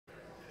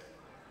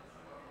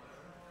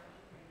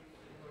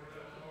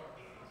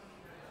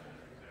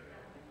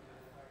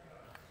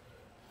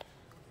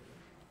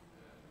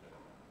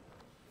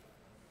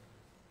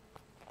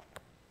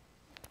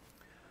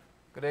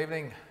Good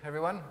evening,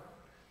 everyone.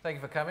 Thank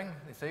you for coming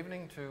this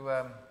evening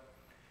to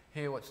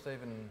hear what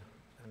Stephen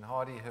and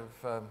Heidi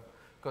have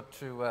got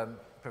to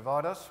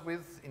provide us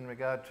with in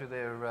regard to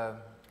their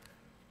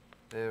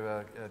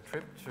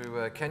trip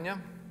to Kenya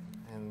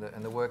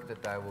and the work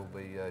that they will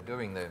be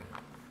doing there.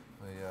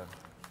 We are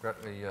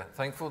greatly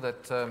thankful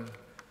that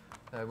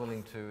they're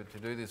willing to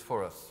do this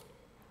for us.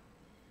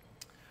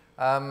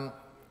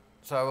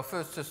 So I'll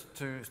first, just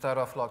to start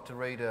off, like to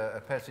read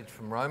a passage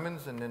from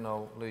Romans, and then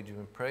I'll lead you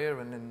in prayer,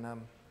 and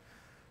then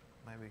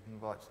maybe we can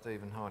invite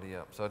Steve and Heidi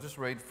up. So I'll just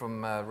read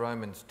from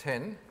Romans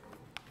 10,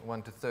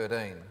 1 to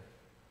 13.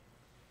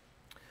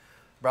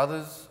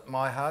 Brothers,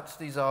 my heart's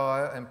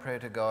desire and prayer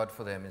to God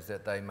for them is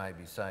that they may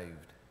be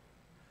saved.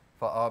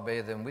 For I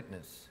bear them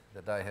witness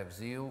that they have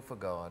zeal for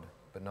God,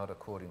 but not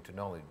according to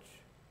knowledge.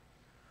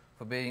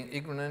 For being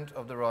ignorant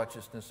of the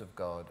righteousness of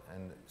God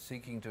and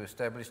seeking to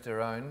establish their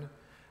own,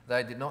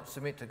 they did not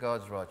submit to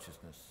God's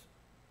righteousness.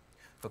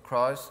 For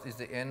Christ is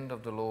the end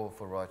of the law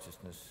for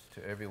righteousness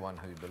to everyone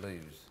who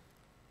believes.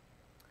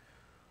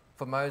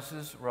 For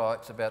Moses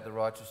writes about the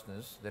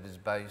righteousness that is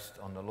based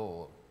on the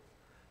law,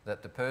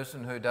 that the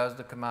person who does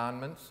the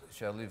commandments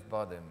shall live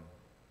by them.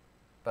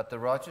 But the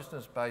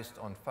righteousness based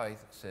on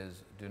faith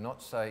says, do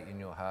not say in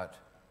your heart,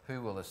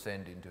 who will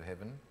ascend into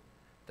heaven,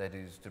 that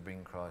is, to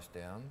bring Christ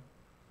down,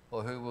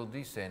 or who will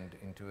descend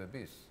into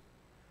abyss,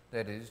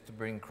 that is, to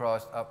bring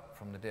Christ up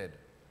from the dead.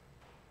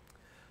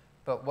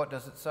 But what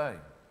does it say?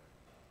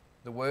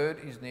 The word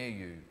is near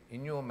you,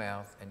 in your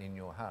mouth and in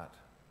your heart.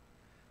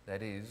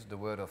 That is, the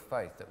word of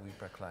faith that we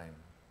proclaim.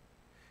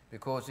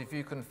 Because if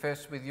you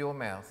confess with your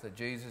mouth that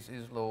Jesus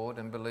is Lord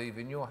and believe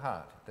in your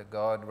heart that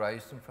God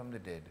raised him from the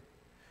dead,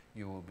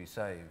 you will be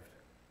saved.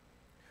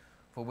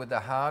 For with the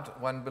heart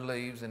one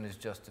believes and is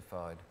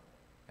justified,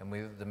 and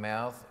with the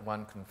mouth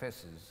one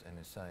confesses and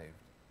is saved.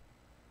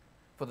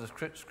 For the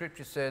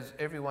scripture says,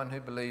 everyone who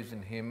believes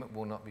in him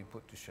will not be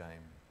put to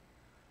shame.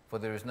 For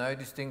there is no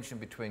distinction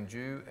between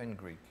Jew and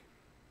Greek.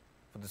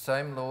 For the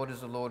same Lord is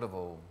the Lord of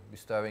all,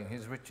 bestowing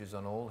his riches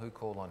on all who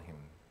call on him.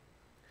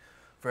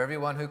 For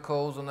everyone who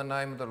calls on the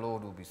name of the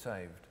Lord will be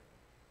saved.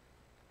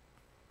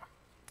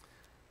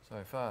 So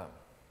far.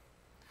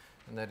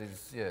 And that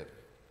is,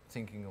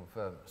 thinking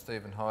of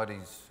Steve and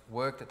Heidi's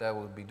work that they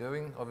will be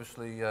doing,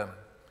 obviously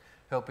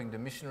helping the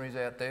missionaries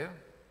out there,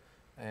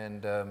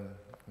 and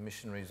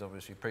missionaries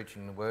obviously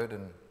preaching the word,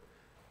 and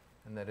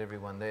that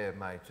everyone there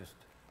may just,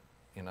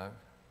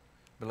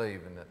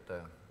 believe and that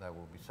they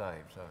will be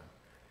saved. So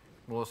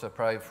we'll also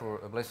pray for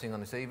a blessing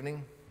on this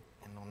evening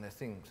and on their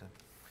things. So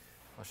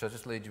I shall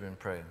just lead you in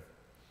prayer.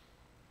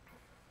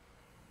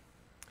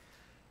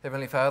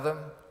 Heavenly Father,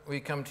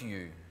 we come to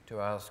you to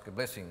ask a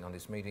blessing on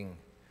this meeting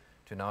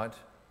tonight.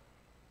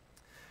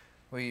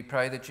 We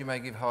pray that you may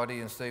give Heidi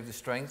and Steve the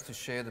strength to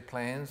share the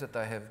plans that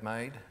they have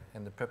made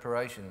and the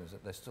preparations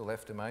that they still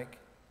have to make.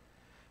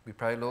 We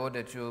pray, Lord,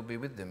 that you'll be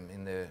with them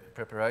in their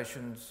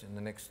preparations in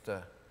the next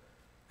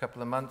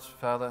couple of months,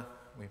 Father.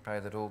 We pray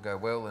that all go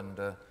well, and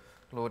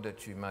Lord,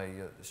 that you may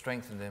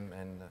strengthen them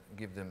and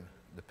give them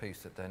the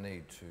peace that they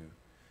need to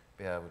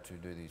be able to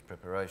do these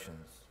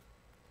preparations.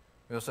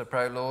 We also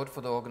pray, Lord, for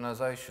the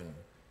organisation,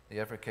 the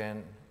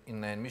African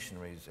Inland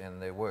Missionaries,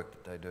 and their work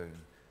that they do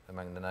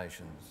among the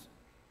nations.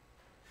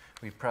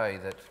 We pray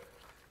that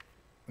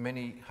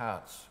many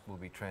hearts will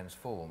be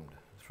transformed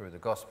through the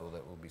gospel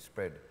that will be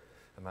spread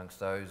amongst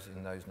those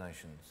in those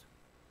nations.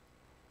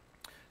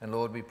 And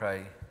Lord, we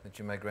pray that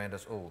you may grant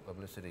us all a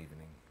blessed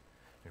evening.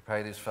 We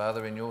pray this,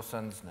 Father, in your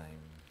Son's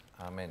name.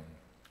 Amen.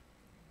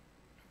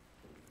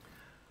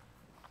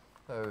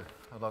 So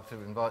I'd like to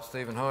invite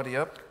Steve and Heidi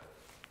up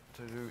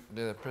to do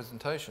their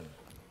presentation.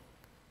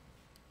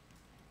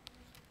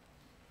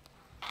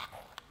 I'm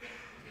going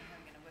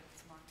to work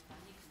this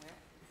microphone. You can wear it.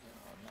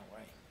 Oh, no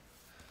way.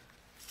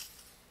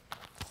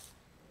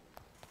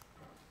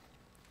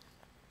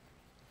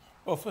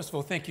 Well, first of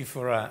all, thank you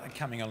for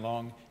coming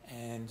along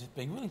and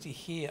being willing to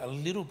hear a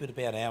little bit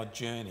about our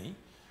journey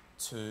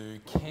to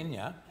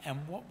Kenya and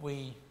what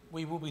we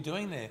will be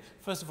doing there.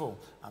 First of all,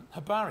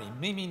 habari,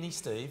 mimi ni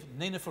Steve,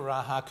 nina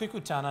furaha,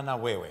 kukutana na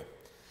wewe.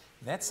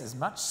 That's as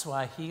much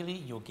Swahili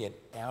you'll get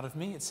out of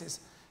me. It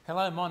says,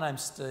 hello, my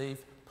name's Steve,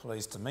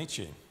 pleased to meet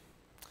you.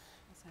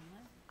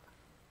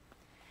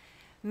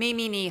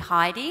 Mimi ni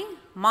Heidi,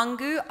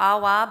 Mungu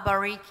awa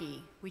bariki,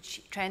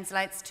 which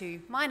translates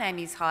to, my name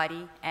is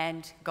Heidi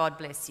and God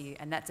bless you.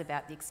 And that's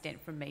about the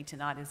extent from me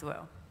tonight as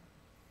well.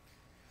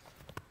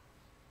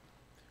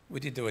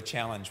 We did do a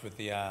challenge with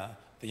the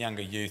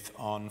younger youth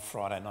on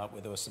Friday night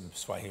where there were some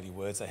Swahili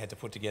words they had to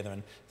put together,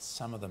 and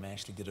some of them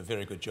actually did a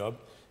very good job,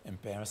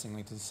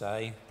 embarrassingly to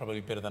say,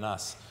 probably better than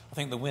us. I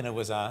think the winner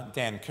was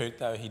Dan Coote,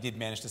 though he did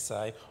manage to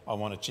say, I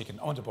want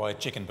to buy a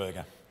chicken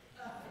burger.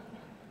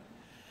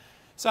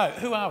 So,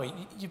 who are we?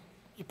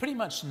 You pretty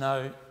much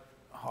know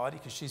Heidi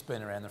because she's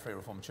been around the Free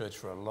Reformed Church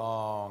for a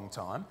long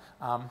time.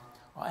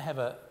 I have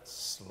a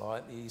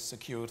slightly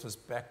circuitous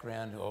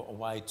background or a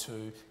way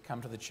to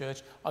come to the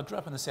church. I grew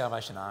up in the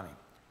Salvation Army,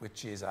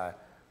 which is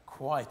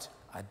quite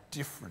a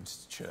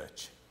different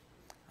church.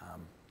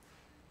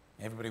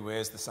 Everybody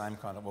wears the same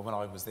kind of, well, when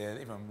I was there,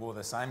 everyone wore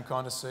the same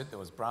kind of suit. There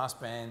was brass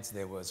bands,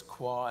 there was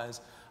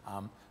choirs,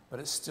 but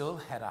it still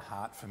had a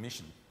heart for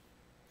mission.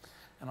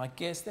 And I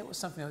guess that was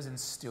something that was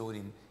instilled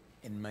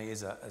in me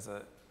as a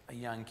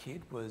young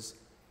kid, was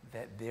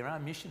that there are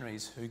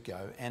missionaries who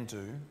go and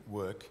do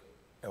work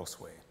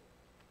elsewhere.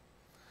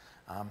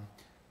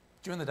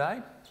 During the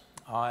day,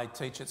 I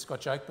teach at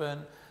Scotch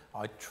Oakburn.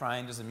 I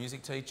trained as a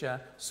music teacher.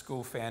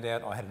 School found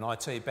out I had an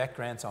IT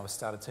background, so I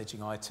started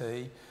teaching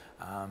IT.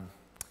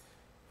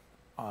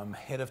 I'm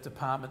head of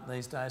department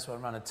these days, so I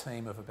run a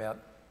team of about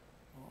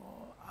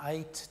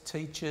 8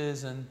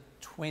 teachers and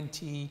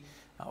 20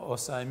 or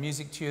so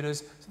music tutors.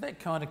 So that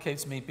kind of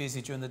keeps me busy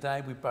during the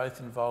day. We're both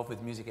involved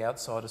with music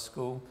outside of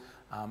school,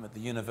 at the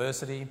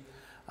university.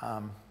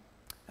 And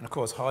of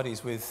course,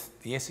 Heidi's with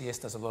the SES,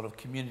 does a lot of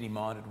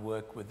community-minded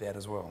work with that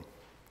as well.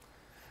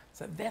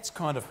 So that's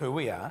kind of who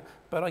we are.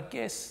 But I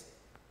guess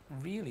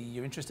really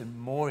you're interested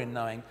more in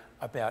knowing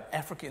about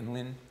Africa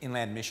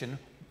Inland Mission,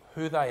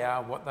 who they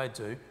are, what they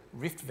do,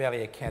 Rift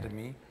Valley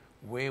Academy,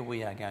 where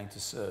we are going to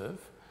serve,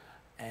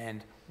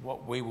 and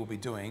what we will be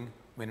doing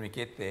when we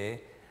get there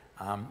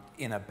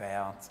in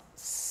about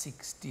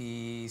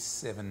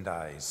 67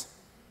 days.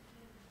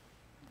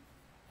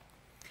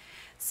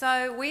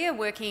 So we are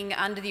working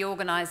under the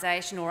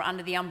organisation, or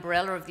under the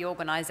umbrella of the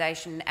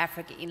organisation,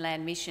 Africa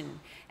Inland Mission.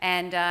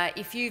 And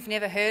if you've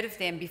never heard of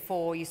them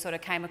before you sort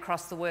of came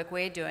across the work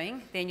we're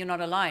doing, then you're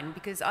not alone,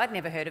 because I'd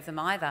never heard of them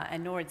either,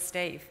 and nor had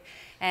Steve.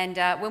 And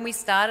when we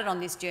started on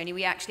this journey,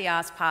 we actually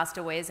asked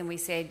Pastor Wes and we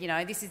said, you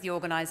know, this is the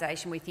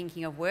organisation we're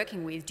thinking of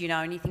working with. Do you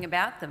know anything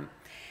about them?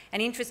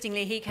 And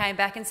interestingly, he came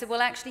back and said,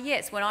 well, actually,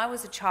 yes. When I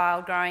was a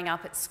child growing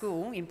up at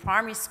school, in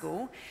primary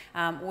school,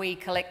 we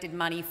collected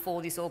money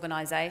for this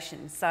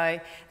organisation.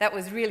 So that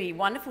was really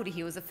wonderful to hear.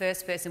 He was the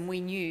first person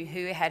we knew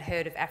who had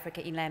heard of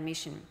Africa Inland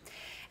Mission.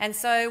 And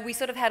so we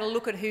sort of had a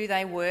look at who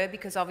they were,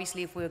 because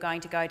obviously if we were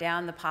going to go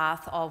down the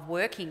path of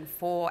working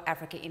for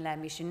Africa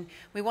Inland Mission,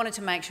 we wanted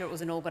to make sure it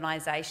was an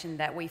organisation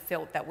that we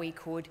felt that we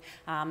could,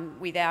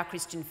 with our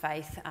Christian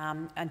faith,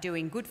 do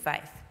in good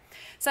faith.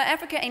 So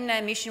Africa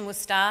Inland Mission was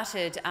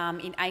started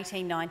in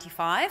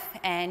 1895,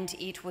 and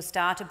it was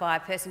started by a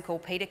person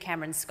called Peter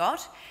Cameron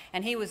Scott,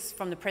 and he was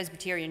from the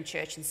Presbyterian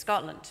Church in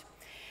Scotland.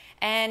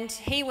 And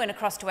he went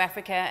across to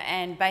Africa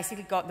and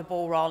basically got the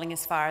ball rolling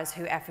as far as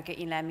who Africa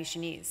Inland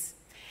Mission is.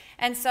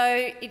 And so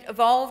it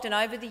evolved, and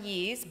over the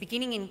years,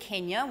 beginning in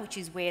Kenya, which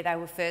is where they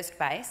were first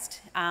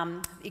based,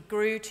 it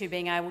grew to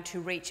being able to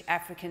reach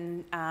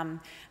African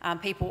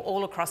people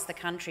all across the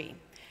country.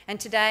 And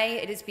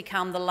today it has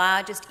become the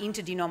largest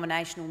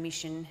interdenominational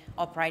mission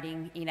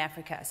operating in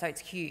Africa, so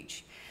it's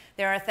huge.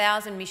 There are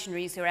 1,000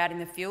 missionaries who are out in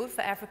the field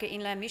for Africa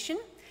Inland Mission,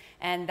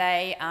 and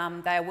they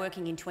are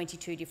working in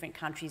 22 different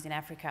countries in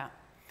Africa.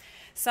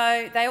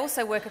 So they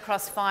also work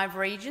across 5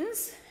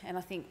 regions, and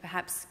I think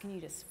perhaps, can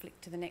you just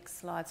flick to the next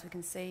slide so we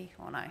can see?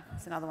 Oh no,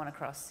 it's another one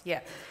across.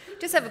 Yeah,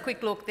 just have a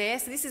quick look there.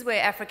 So this is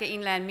where Africa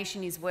Inland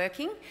Mission is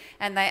working,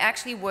 and they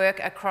actually work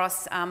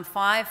across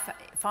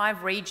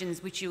 5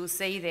 regions, which you'll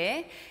see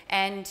there.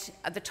 And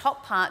at the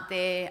top part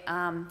there,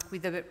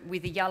 with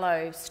the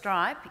yellow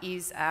stripe,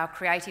 is our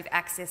creative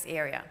access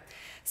area.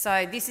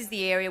 So this is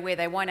the area where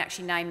they won't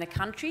actually name the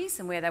countries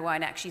and where they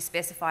won't actually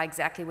specify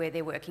exactly where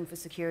they're working for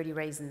security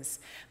reasons.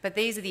 But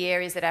these are the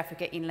areas that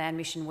Africa Inland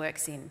Mission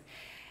works in.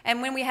 And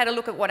when we had a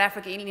look at what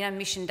Africa Inland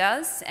Mission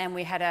does, and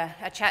we had a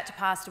chat to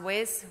Pastor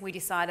Wes, we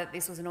decided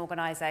this was an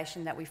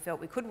organisation that we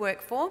felt we could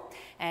work for,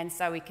 and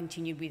so we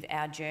continued with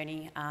our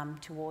journey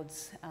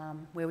towards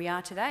where we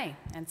are today.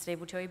 And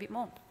Steve will tell you a bit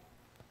more.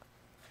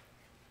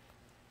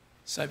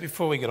 So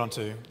before we get on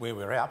to where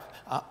we're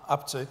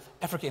up to,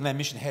 Africa Inland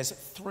Mission has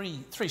three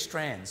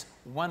strands.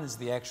 One is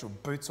the actual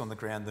boots on the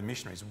ground, the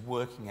missionaries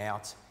working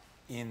out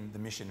in the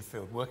mission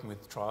field, working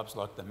with tribes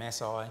like the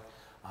Maasai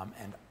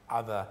and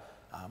other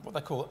what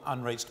they call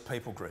unreached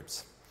people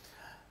groups.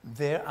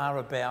 There are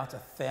about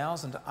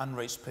 1,000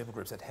 unreached people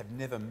groups that have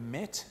never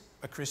met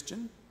a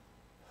Christian,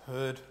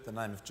 heard the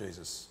name of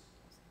Jesus,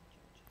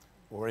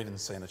 or even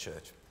seen a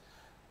church.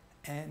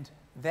 And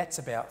that's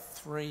about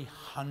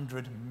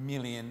 300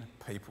 million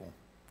people.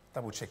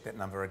 Double check that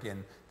number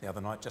again the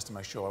other night just to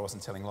make sure I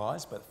wasn't telling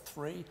lies, but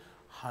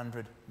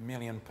 300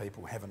 million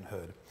people haven't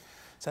heard.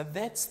 So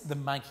that's the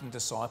Making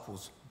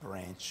Disciples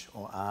branch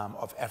or arm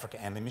of Africa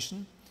Inland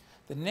Mission.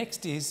 The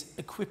next is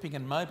equipping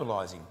and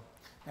mobilising.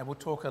 Now we'll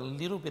talk a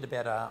little bit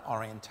about our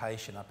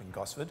orientation up in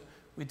Gosford.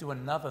 We do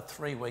another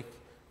 3-week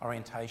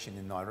orientation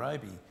in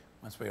Nairobi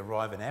once we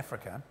arrive in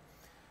Africa,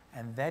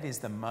 and that is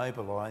the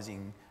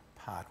mobilising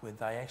part where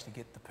they actually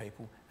get the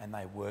people and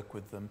they work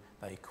with them,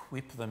 they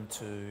equip them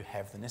to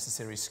have the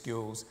necessary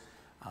skills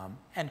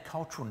and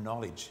cultural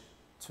knowledge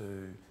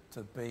to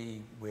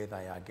be where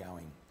they are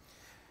going.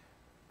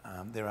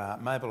 There are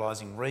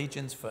mobilising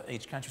regions for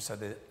each country, so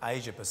the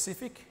Asia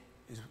Pacific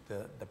is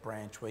the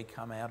branch we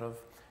come out of,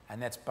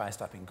 and that's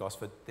based up in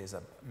Gosford. There's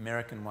an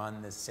American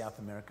one, there's South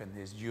America,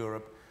 there's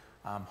Europe.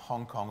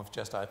 Hong Kong have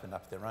just opened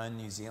up their own.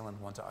 New Zealand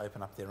want to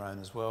open up their own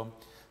as well.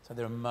 So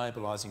there are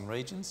mobilising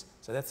regions.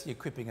 So that's the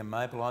equipping and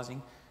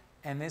mobilising.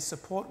 and there's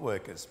support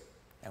workers,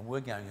 and we're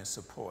going to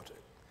support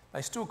it.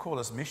 They still call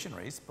us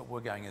missionaries, but we're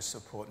going to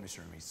support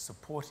missionaries,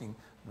 supporting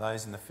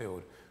those in the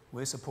field.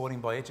 We're supporting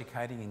by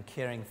educating and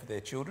caring for their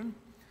children.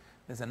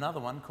 There's another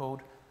one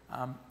called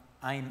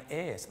AIM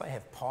Air. So they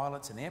have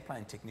pilots and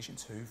airplane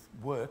technicians who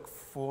work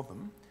for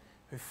them,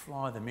 who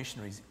fly the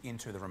missionaries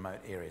into the remote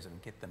areas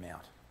and get them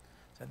out.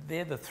 So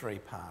they're the three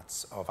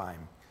parts of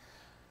AIM.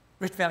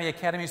 Rift Valley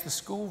Academy is the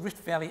school.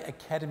 Rift Valley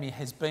Academy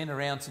has been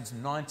around since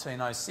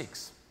 1906.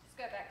 Just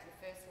go back to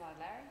the first slide,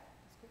 Larry,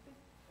 just quickly.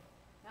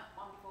 No,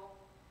 one before.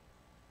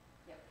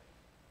 Yep.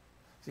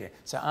 Yeah,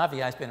 so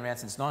RVA has been around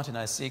since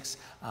 1906.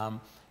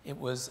 It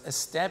was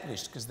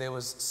established because there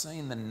was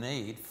seen the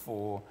need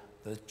for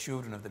the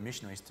children of the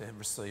missionaries to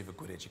receive a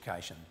good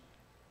education.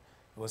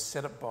 It was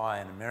set up by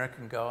an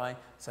American guy,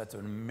 so it's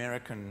an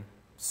American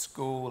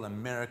school,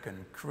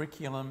 American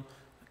curriculum,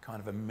 kind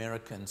of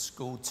American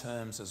school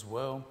terms as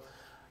well.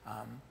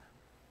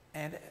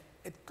 And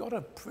it got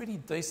a pretty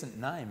decent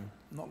name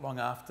not long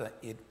after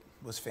it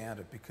was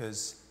founded,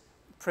 because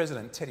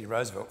President Teddy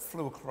Roosevelt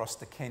flew across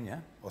to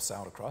Kenya, or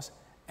sailed across,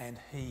 and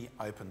he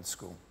opened the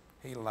school.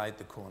 He laid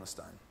the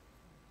cornerstone.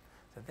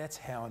 So that's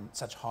how in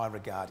such high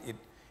regard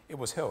it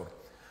was held.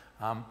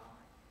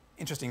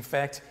 Interesting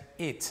fact,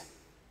 it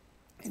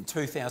in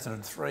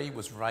 2003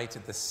 was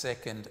rated the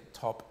second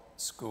top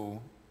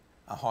school,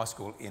 high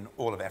school in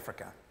all of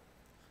Africa.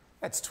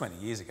 That's 20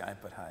 years ago,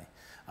 but hey,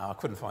 I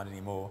couldn't find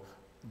any more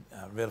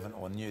relevant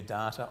or new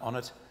data on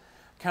it.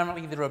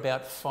 Currently there are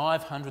about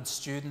 500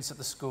 students at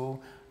the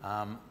school,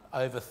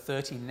 over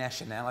 30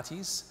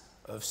 nationalities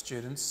of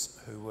students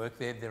who work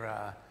there. There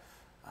are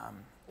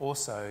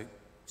also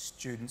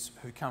students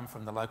who come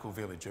from the local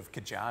village of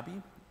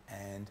Kajabi,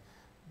 and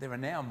there are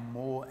now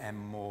more and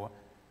more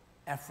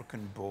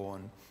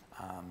African-born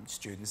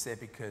students there,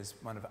 because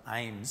one of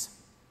aims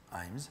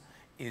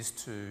is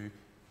to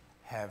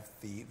have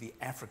the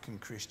African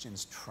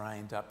Christians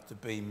trained up to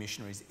be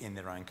missionaries in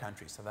their own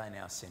country. So they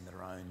now send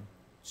their own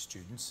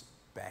students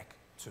back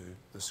to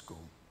the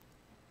school.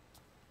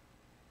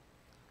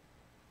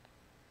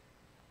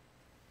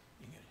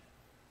 You get it.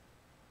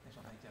 Next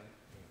one, thank you.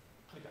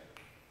 Click it.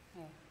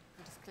 Yeah,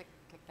 I'll just click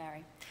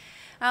Larry.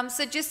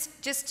 So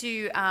just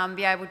to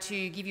be able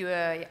to give you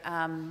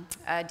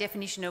a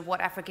definition of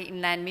what Africa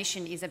Inland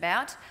Mission is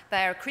about,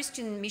 they are a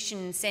Christian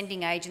mission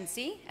sending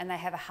agency, and they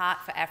have a heart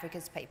for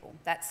Africa's people.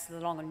 That's the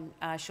long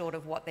and short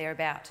of what they're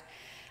about.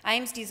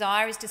 AIM's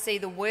desire is to see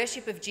the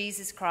worship of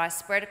Jesus Christ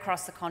spread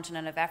across the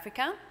continent of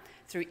Africa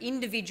through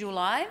individual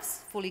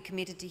lives fully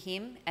committed to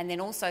him, and then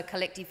also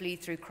collectively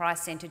through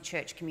Christ-centred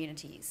church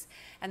communities.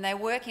 And they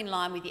work in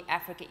line with the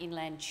Africa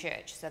Inland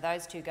Church. So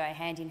those two go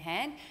hand in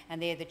hand,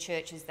 and they're the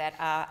churches that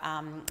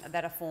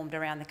are formed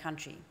around the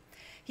country.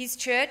 His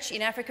church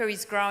in Africa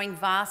is growing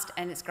vast,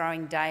 and it's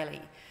growing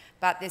daily.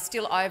 But there's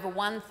still over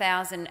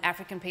 1,000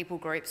 African people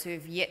groups who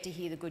have yet to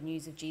hear the good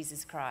news of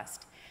Jesus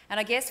Christ. And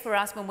I guess for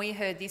us, when we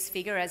heard this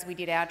figure as we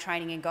did our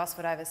training in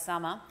Gosford over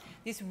summer,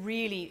 this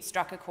really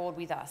struck a chord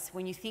with us.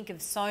 When you think of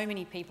so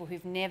many people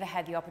who've never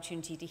had the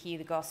opportunity to hear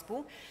the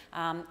gospel,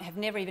 have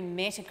never even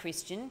met a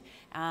Christian,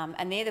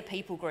 and they're the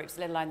people groups,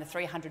 let alone the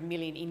 300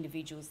 million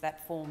individuals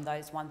that form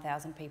those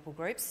 1,000 people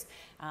groups.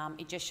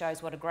 It just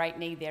shows what a great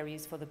need there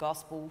is for the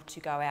gospel to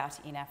go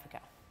out in Africa.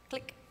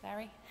 Click,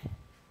 Barry.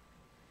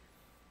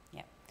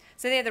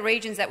 So they're the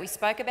regions that we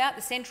spoke about: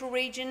 the central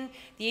region,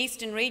 the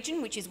eastern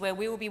region, which is where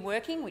we will be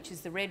working, which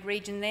is the red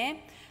region there,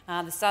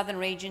 the southern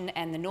region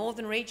and the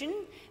northern region.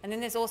 And then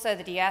there's also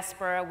the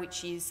diaspora,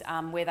 which is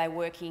where they're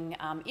working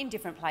in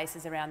different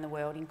places around the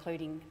world,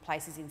 including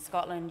places in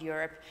Scotland,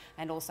 Europe,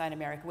 and also in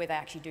America, where they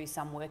actually do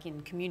some work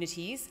in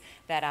communities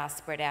that are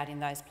spread out in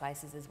those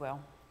places as well.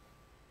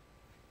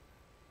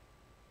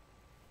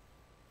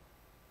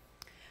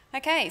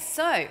 Okay,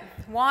 so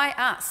why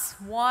us?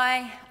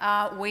 Why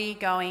are we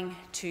going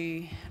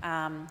to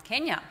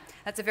Kenya?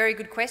 That's a very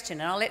good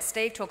question, and I'll let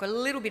Steve talk a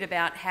little bit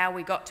about how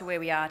we got to where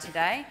we are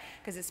today,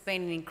 because it's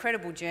been an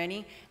incredible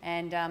journey,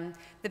 and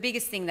the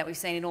biggest thing that we've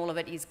seen in all of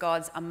it is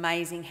God's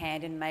amazing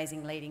hand and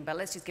amazing leading. But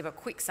let's just give a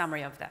quick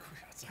summary of that.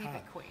 Keep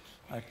it quick.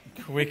 A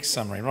quick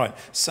summary, right.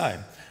 So,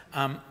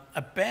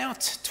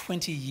 about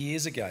 20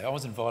 years ago, I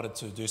was invited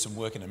to do some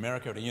work in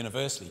America at a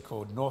university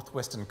called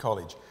Northwestern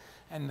College,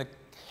 and the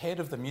head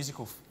of the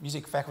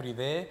music faculty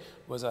there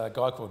was a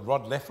guy called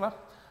Rod Leffler.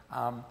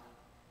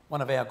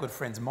 One of our good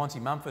friends, Monty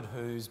Mumford,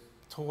 who's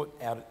taught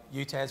out at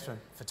UTAS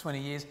for 20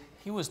 years,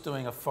 he was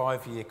doing a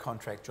 5-year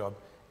contract job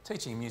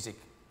teaching music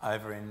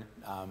over in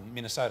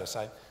Minnesota.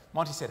 So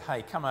Monty said,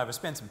 hey, come over,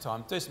 spend some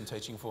time, do some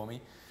teaching for me,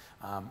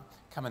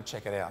 come and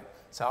check it out.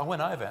 So I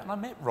went over and I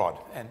met Rod,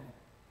 and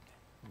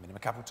I met him a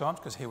couple of times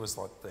because he was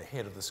like the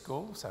head of the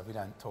school, so we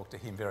don't talk to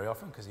him very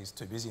often because he's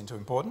too busy and too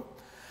important.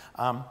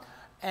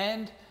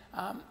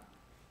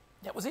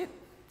 That was it.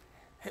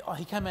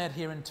 He came out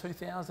here in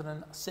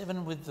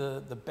 2007 with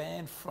the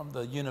band from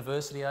the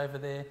university over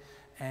there,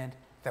 and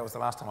that was the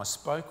last time I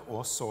spoke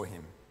or saw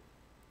him.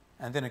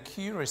 And then a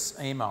curious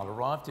email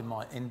arrived in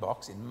my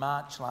inbox in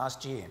March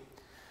last year.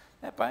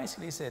 That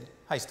basically said,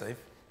 hey Steve,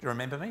 you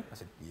remember me? I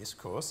said, yes, of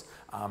course.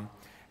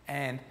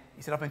 And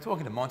he said, I've been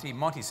talking to Monty.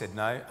 Monty said,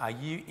 no, are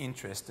you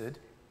interested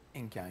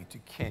in going to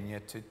Kenya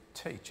to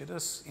teach at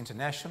this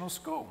international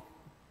school?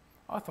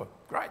 I thought,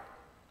 great.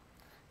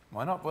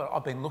 Why not? Well,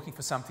 I've been looking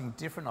for something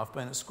different. I've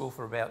been at school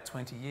for about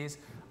 20 years,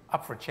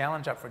 up for a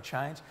challenge, up for a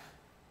change.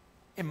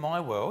 In my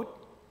world,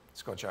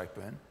 Scotch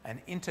Oakburn,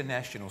 an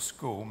international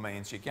school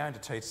means you're going to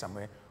teach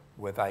somewhere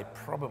where they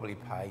probably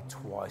pay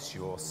twice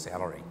your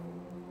salary.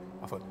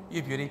 I thought,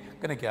 you beauty,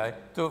 going to go,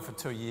 do it for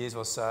 2 years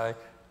or so,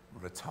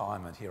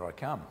 retirement, here I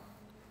come.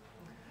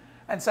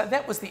 And so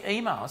that was the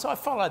email. So I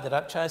followed that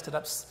up, chased it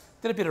up,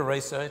 did a bit of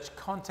research,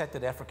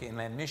 contacted Africa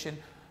Inland Mission,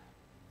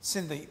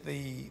 sent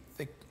the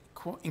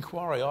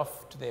inquiry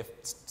off to their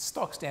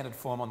stock standard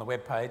form on the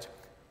webpage.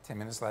 10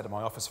 minutes later,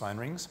 my office phone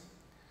rings.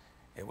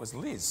 It was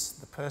Liz,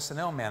 the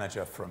personnel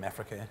manager from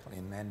Africa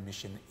Inland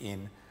Mission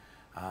in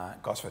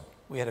Gosford.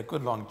 We had a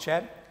good long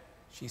chat.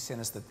 She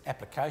sent us the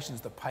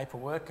applications, the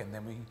paperwork, and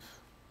then we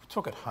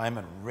took it home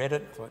and read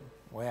it. Thought,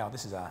 wow,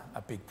 this is a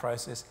big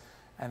process.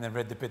 And then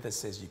read the bit that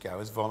says you go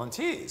as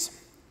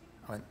volunteers.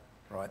 I went,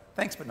 right,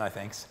 thanks, but no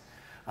thanks.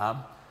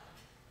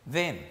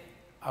 Then,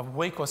 a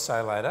week or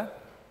so later,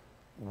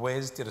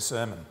 Wes did a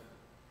sermon.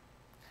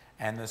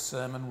 And the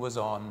sermon was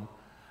on,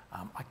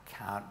 I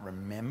can't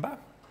remember,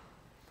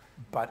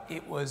 but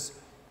it was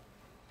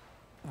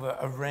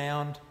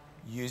around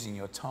using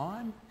your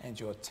time and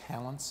your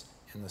talents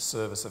in the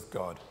service of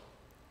God.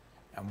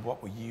 And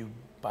what were you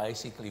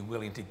basically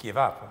willing to give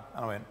up?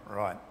 And I went,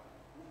 right.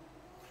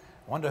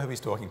 I wonder who he's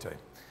talking to.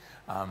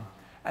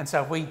 And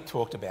so we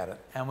talked about it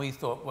and we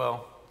thought,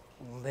 well,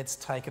 let's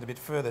take it a bit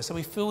further. So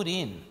we filled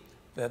in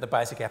the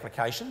basic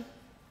application,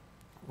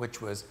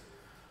 which was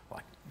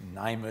like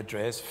name,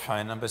 address,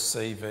 phone number,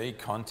 CV,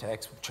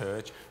 contacts,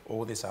 church,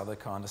 all this other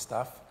kind of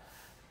stuff.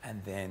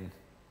 And then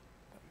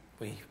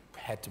we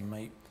had to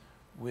meet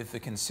with the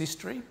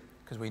consistory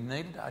because we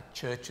needed our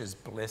church's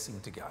blessing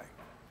to go.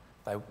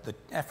 The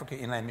Africa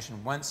Inland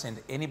Mission won't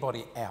send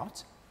anybody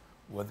out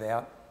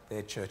without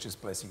their church's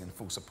blessing and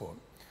full support.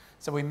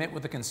 So we met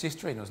with the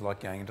consistory and it was like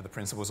going into the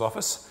principal's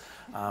office.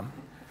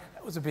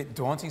 It was a bit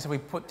daunting, so we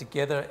put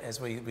together, as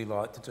we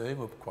like to do, we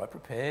were quite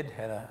prepared,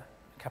 had a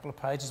couple of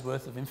pages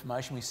worth of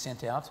information we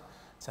sent out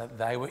so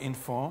they were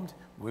informed,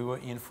 we were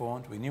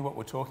informed, we knew what we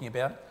were talking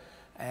about,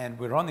 and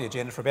we were on the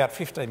agenda for about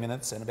 15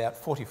 minutes and about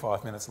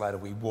 45 minutes later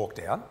we walked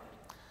out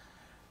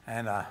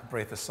and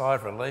breathed a sigh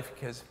of relief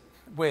because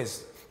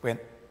Wes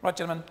went, right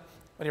gentlemen,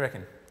 what do you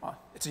reckon? Oh,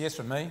 it's a yes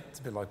from me. It's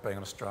a bit like being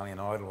on Australian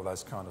Idol or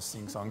those kind of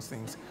sing-songs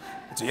things.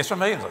 It's a yes from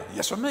me, and it's a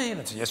yes from me, and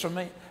it's a yes from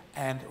me.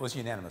 And it was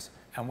unanimous.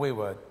 And we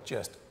were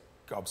just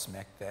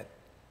gobsmacked that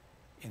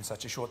in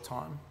such a short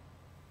time,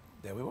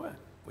 there we were.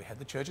 We had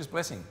the church's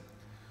blessing.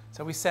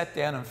 So we sat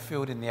down and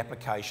filled in the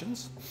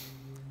applications,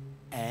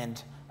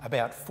 and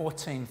about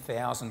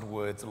 14,000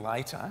 words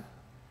later,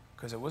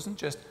 because it wasn't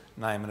just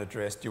name and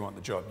address, do you want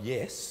the job?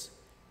 Yes.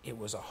 It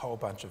was a whole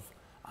bunch of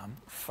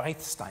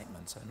faith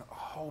statements and a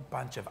whole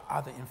bunch of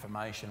other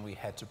information we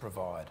had to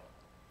provide.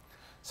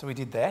 So we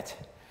did that.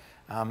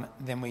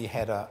 Then we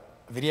had a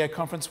video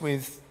conference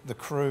with the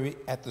crew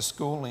at the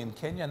school in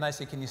Kenya and they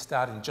said, can you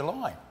start in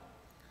July?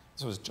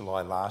 This was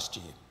July last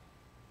year.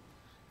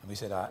 And we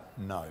said,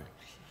 no.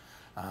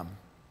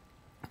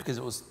 Because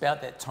it was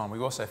about that time we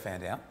also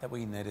found out that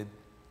we needed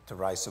to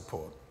raise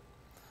support.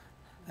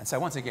 And so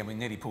once again, we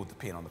nearly pulled the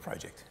pin on the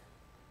project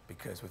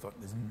because we thought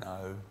there's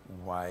no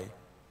way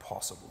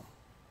possible.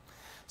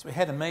 So we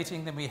had a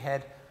meeting, then we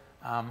had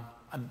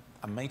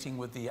a meeting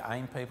with the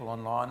AIM people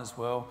online as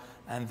well,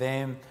 and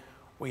then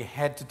we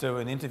had to do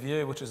an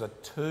interview, which was a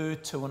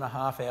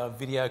 2.5 hour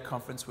video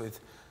conference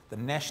with the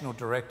National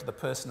Director, the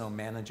Personnel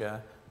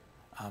Manager,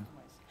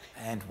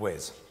 and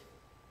Wes.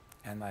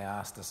 And they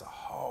asked us a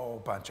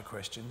whole bunch of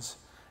questions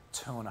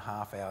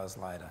 2.5 hours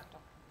later.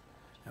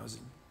 It was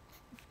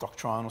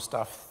doctrinal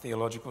stuff,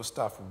 theological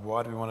stuff,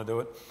 why do we want to do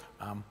it?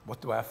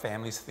 What do our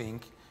families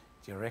think?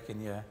 Do you reckon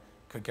you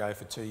could go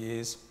for 2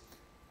 years?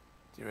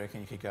 Do you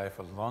reckon you could go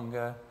for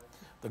longer?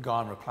 The guy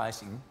I'm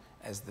replacing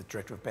as the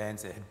director of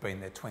bands there had been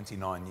there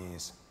 29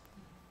 years.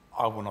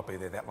 I will not be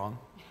there that long.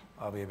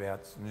 I'll be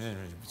about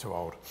too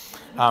old.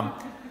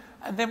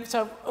 And then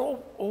so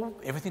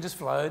everything just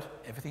flowed,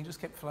 everything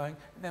just kept flowing.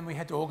 And then we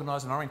had to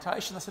organise an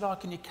orientation. I said,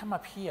 can you come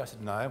up here? I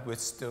said, no, we're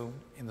still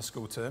in the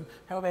school term.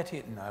 How about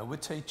here? No, we're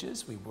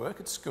teachers, we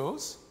work at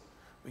schools.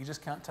 We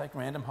just can't take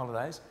random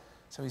holidays.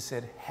 So he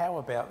said, how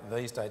about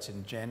these dates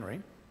in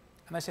January?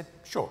 And they said,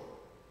 sure.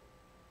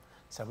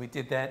 So we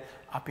did that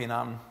up in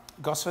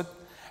Gosford.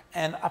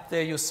 And up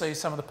there you'll see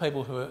some of the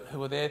people who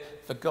were there.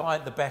 The guy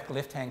at the back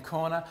left-hand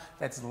corner,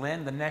 that's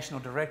Len, the National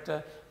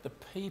Director. The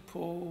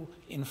people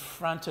in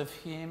front of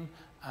him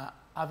are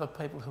other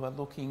people who are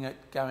looking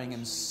at going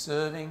and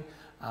serving.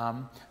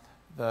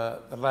 The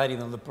lady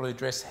in the blue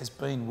dress has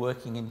been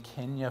working in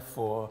Kenya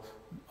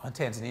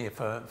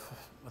Tanzania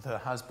with her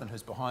husband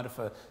who's behind her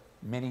for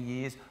many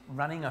years,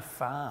 running a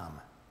farm,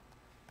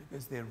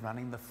 because they're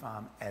running the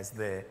farm as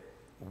their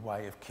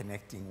way of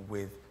connecting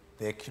with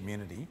their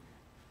community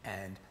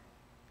and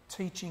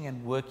teaching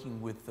and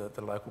working with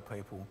the local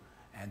people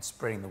and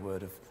spreading the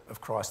word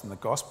of Christ and the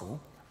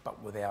gospel,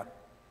 but without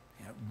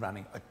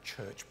running a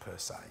church per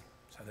se.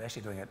 So they're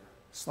actually doing it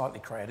slightly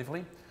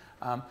creatively.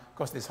 Of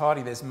course, there's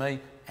Heidi, there's me,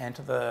 and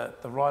to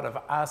the right of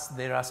us,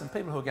 there are some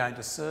people who are going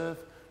to serve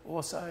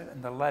also,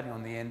 and the lady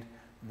on the end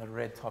in the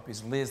red top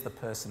is Liz, the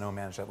personnel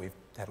manager that we've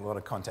had a lot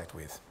of contact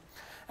with.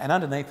 And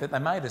underneath it, they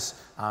made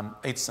us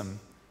eat some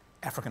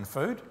African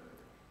food.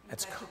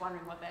 It's actually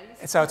wondering what that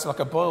is. So it's like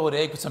a boiled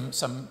egg with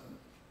some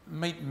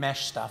meat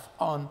mash stuff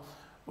on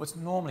what's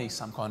normally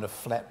some kind of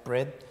flat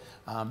bread,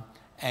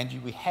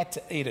 and we had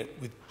to eat it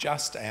with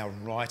just our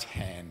right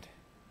hand,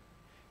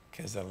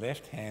 because the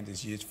left hand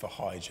is used for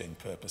hygiene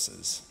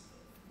purposes.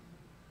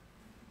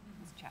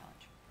 It's a challenge.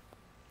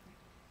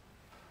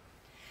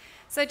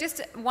 So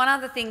just one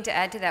other thing to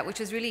add to that, which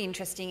was really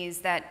interesting, is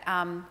that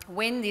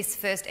when this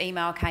first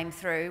email came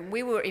through,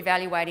 we were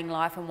evaluating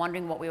life and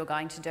wondering what we were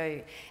going to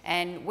do.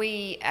 And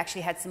we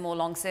actually had some more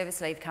long service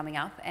leave coming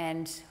up.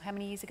 And how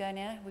many years ago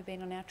now have we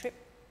been on our trip?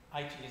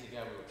 8 years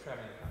ago we were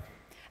travelling the country.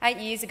 8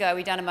 years ago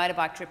we done a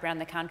motorbike trip around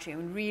the country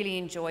and really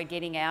enjoyed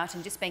getting out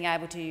and just being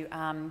able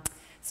to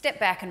step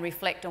back and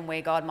reflect on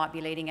where God might be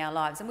leading our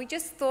lives. And we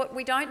just thought,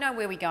 we don't know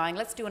where we're going,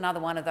 let's do another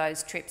one of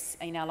those trips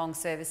in our long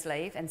service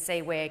leave and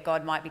see where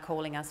God might be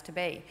calling us to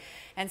be.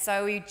 And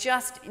so we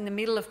just in the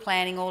middle of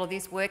planning all of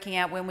this, working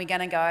out when we're going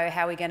to go,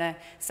 how we're going to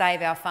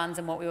save our funds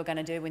and what we were going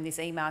to do when this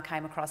email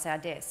came across our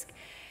desk.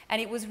 And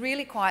it was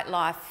really quite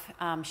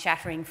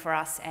life-shattering for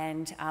us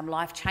and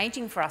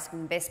life-changing for us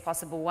in the best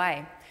possible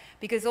way.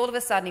 Because all of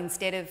a sudden,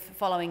 instead of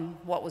following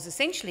what was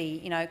essentially,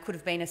 could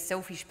have been a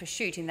selfish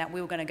pursuit in that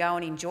we were going to go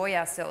and enjoy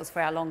ourselves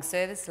for our long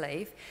service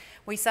leave,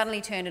 we suddenly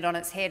turned it on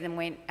its head and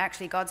went,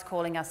 actually, God's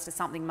calling us to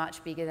something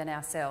much bigger than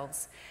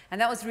ourselves.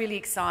 And that was really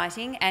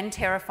exciting and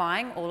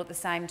terrifying all at the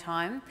same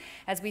time,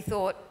 as we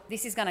thought,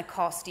 this is going to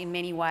cost in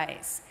many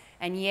ways.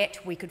 And yet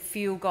we could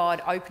feel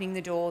God opening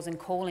the doors and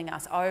calling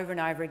us over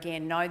and over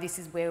again. No, this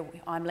is where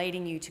I'm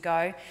leading you to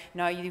go.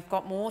 No, you've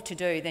got more to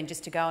do than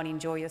just to go and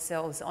enjoy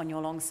yourselves on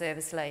your long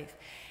service leave.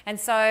 And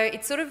so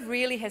it sort of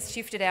really has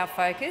shifted our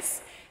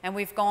focus, and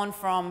we've gone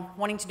from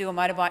wanting to do a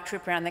motorbike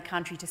trip around the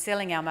country to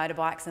selling our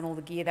motorbikes and all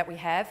the gear that we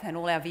have and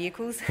all our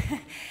vehicles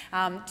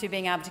to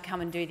being able to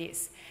come and do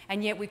this.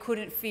 And yet we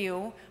couldn't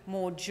feel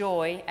more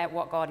joy at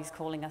what God is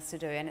calling us to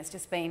do. And it's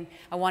just been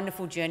a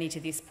wonderful journey to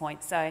this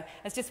point. So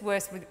it's just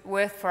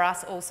worth for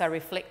us also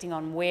reflecting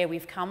on where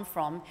we've come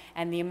from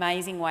and the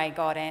amazing way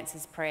God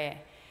answers prayer.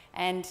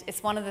 And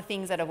it's one of the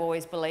things that I've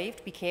always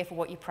believed, be careful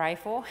what you pray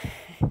for,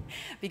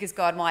 because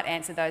God might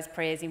answer those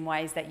prayers in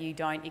ways that you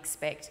don't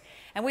expect.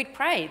 And we'd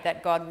pray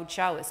that God would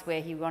show us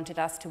where he wanted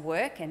us to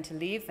work and to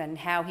live and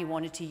how he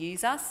wanted to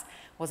use us.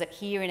 Was it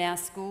here in our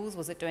schools?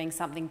 Was it doing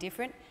something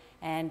different?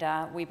 And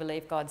we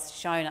believe God's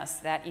shown us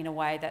that in a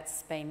way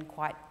that's been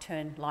quite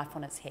turned life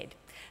on its head.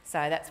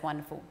 So that's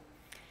wonderful.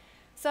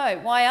 So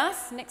why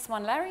us? Next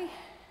one, Larry.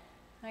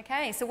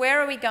 Okay, so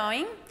where are we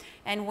going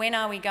and when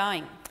are we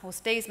going? Well,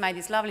 Steve's made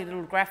this lovely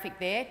little graphic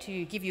there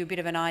to give you a bit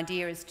of an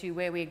idea as to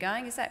where we're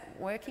going. Is that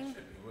working? Should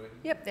be working.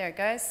 Yep, there it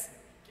goes.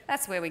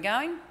 That's where we're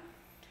going.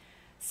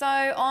 So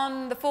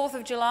on the 4th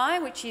of July,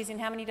 which is in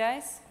how many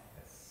days?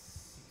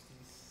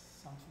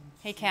 60-something.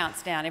 He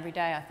counts down every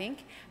day, I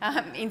think.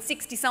 In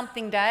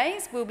 60-something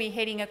days, we'll be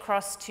heading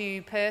across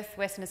to Perth,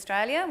 Western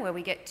Australia, where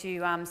we get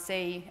to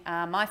see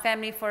my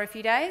family for a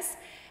few days.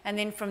 And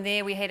then from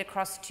there, we head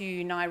across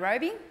to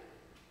Nairobi.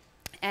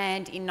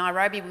 And in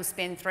Nairobi, we'll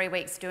spend 3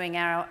 weeks doing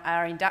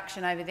our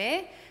induction over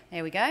there.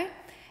 There we go.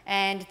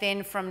 And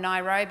then from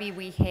Nairobi,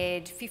 we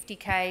head 50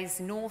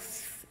 k's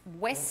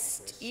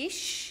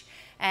northwest-ish.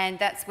 And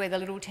that's where the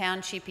little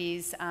township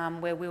is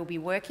where we'll be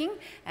working,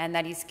 and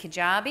that is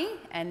Kajabi.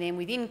 And then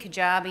within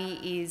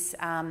Kajabi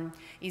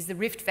is the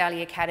Rift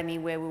Valley Academy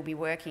where we'll be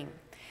working.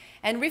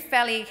 And Rift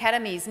Valley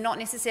Academy is not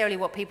necessarily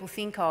what people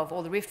think of,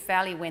 or the Rift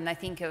Valley when they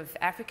think of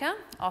Africa.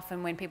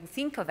 Often when people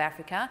think of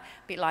Africa,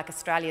 a bit like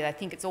Australia, they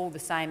think it's all the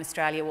same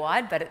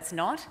Australia-wide, but it's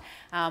not.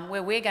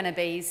 Where we're going to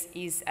be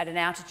is at an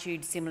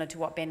altitude similar to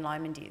what Ben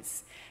Lomond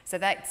is. So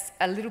that's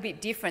a little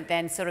bit different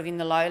than sort of in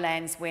the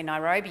lowlands where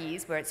Nairobi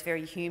is, where it's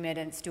very humid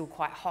and still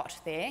quite hot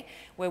there.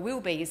 Where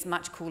we'll be is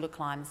much cooler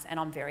climes, and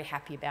I'm very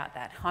happy about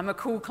that. I'm a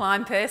cool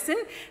climb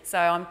person, so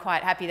I'm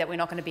quite happy that we're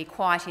not going to be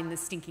quite in the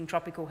stinking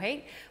tropical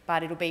heat,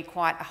 but it'll be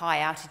quite a high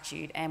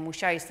altitude. And we'll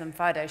show you some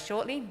photos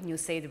shortly. You'll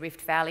see the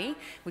Rift Valley,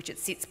 which it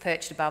sits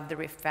perched above the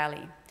Rift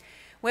Valley.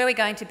 Where we're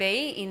going to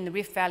be in the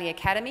Rift Valley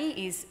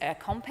Academy is a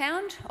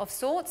compound of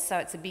sorts, so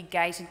it's a big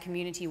gated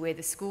community where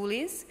the school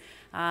is.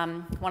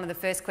 One of the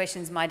first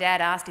questions my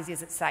dad asked is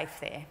it safe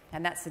there?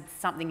 And that's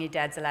something your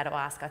dad's allowed to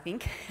ask, I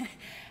think.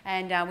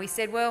 And we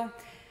said, well,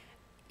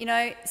 you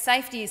know,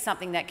 safety is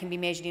something that can be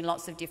measured in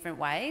lots of different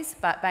ways,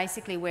 but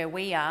basically where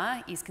we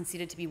are is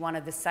considered to be one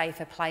of the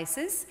safer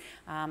places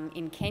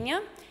in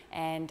Kenya.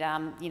 and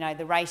you know,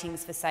 the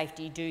ratings for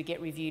safety do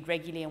get reviewed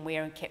regularly, and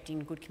we're kept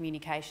in good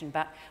communication.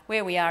 But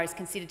where we are is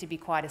considered to be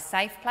quite a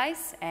safe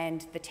place,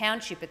 and the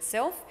township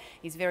itself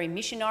is very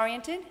mission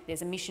oriented.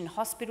 There's a mission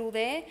hospital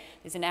there,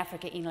 there's an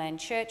Africa Inland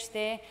Church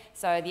there,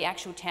 so the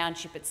actual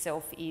township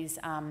itself is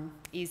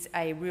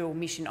a real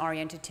mission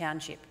oriented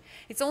township.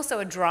 It's also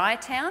a dry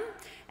town,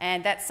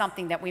 and that's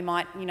something that we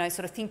might, you know,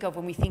 sort of think of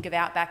when we think of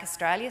Outback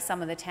Australia.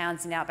 Some of the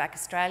towns in Outback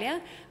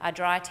Australia are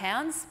dry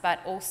towns,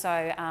 but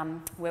also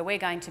where we're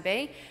going to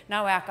be,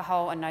 no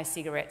alcohol and no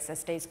cigarettes. So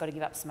Steve's got to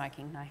give up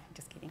smoking. No,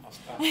 just kidding.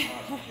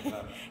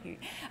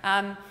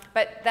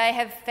 But they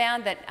have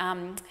found that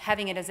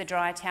having it as a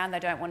dry town, they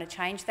don't want to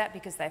change that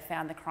because they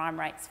found the crime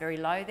rate's very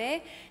low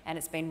there, and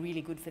it's been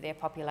really good for their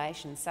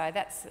population. So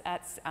that's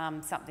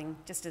something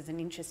just as an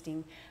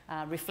interesting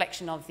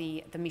reflection of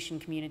the mission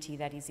community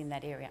that is in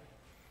that area.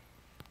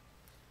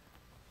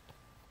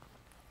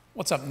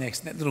 What's up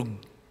next? That little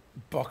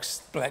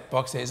box, black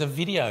box there, is a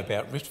video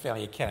about Rift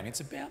Valley Academy. It's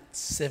about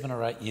 7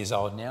 or 8 years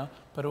old now,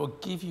 but it will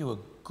give you a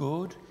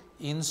good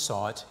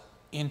insight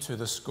into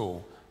the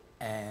school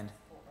and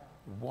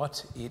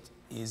what it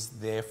is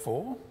there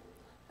for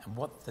and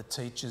what the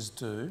teachers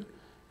do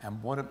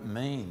and what it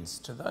means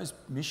to those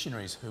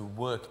missionaries who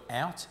work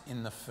out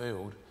in the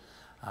field,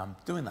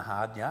 doing the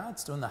hard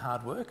yards, doing the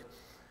hard work.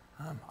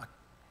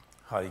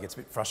 Heidi gets a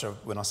bit frustrated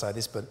when I say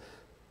this, but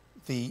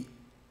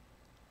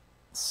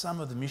some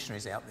of the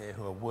missionaries out there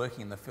who are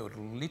working in the field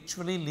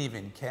literally live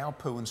in cow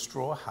poo and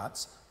straw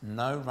huts,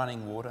 no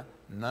running water,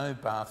 no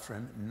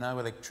bathroom, no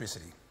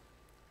electricity.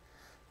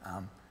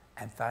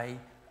 And they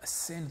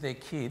send their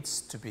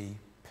kids to be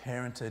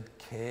parented,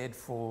 cared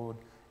for,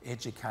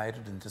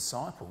 educated and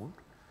discipled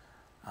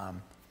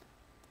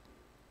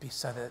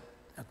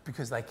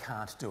because they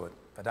can't do it.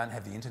 They don't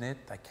have the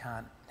internet, they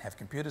can't have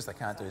computers, they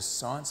can't do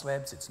science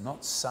labs, it's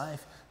not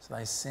safe, so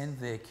they send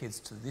their kids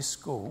to this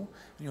school,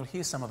 and you'll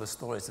hear some of the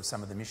stories of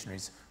some of the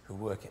missionaries who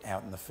work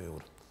out in the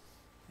field.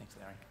 Thanks,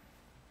 Larry.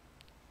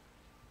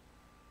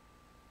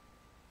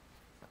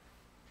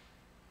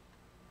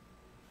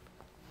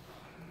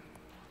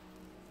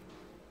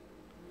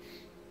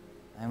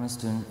 I'm a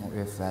student at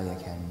Rift Valley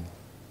Academy.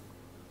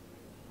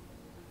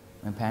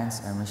 My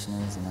parents are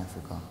missionaries in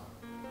Africa.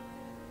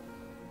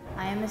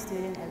 I am a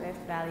student at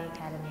Rift Valley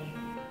Academy.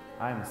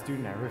 I am a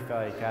student at Rift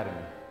Valley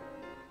Academy.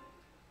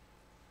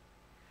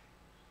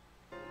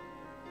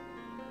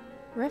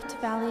 Rift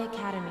Valley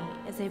Academy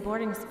is a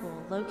boarding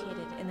school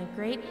located in the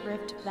Great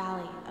Rift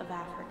Valley of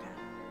Africa.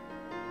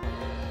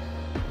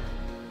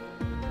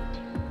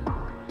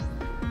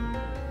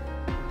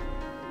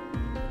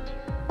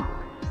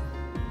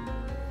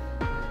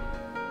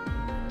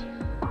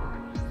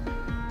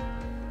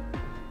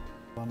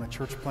 I'm a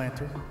church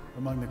planter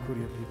among the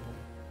Kuria people.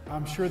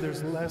 I'm sure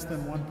there's less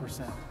than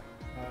 1%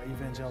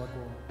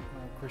 evangelical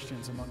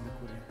Christians among the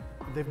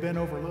Kuria. They've been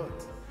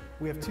overlooked.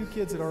 We have 2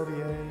 kids at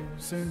RVA,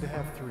 soon to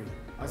have 3.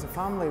 As a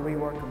family, we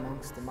work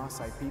amongst the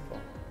Maasai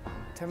people.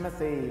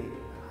 Timothy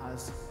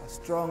has a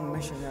strong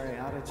missionary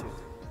attitude.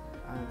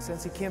 And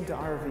since he came to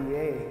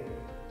RVA,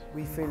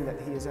 we feel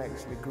that he has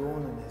actually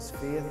grown in his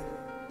faith.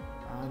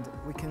 And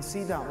we can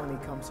see that when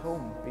he comes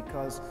home,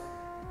 because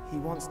he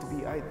wants to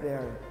be out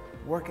there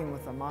working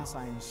with the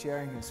Maasai and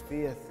sharing his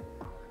faith.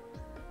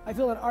 I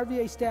feel that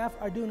RVA staff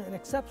are doing an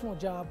exceptional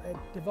job at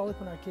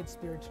developing our kids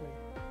spiritually.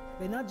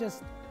 They not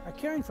just are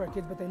caring for our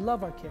kids, but they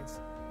love our kids.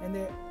 And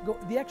they go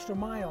the extra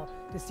mile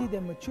to see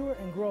them mature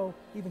and grow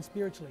even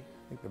spiritually.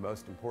 I think the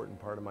most important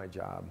part of my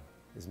job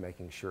is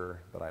making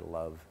sure that I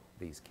love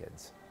these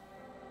kids.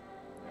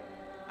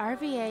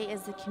 RVA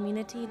is a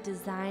community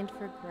designed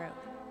for growth.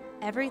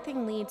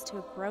 Everything leads to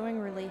a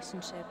growing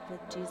relationship with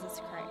Jesus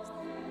Christ.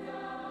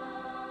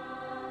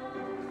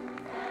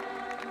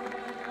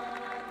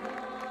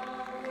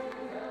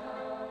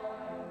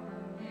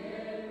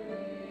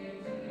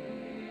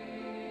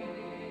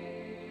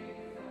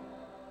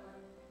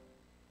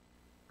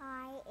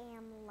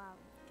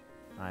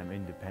 I'm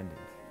independent.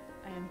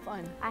 I am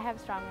fun. I have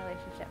strong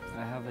relationships.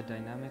 I have a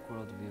dynamic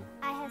worldview.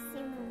 I have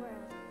seen the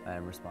world. I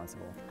am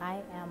responsible.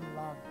 I am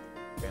loved.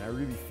 And I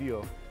really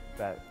feel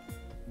that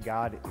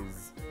God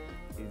is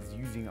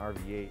using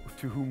RVA.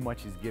 To whom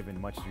much is given,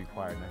 much is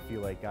required. And I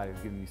feel like God has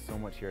given me so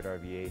much here at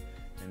RVA.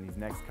 And these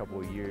next couple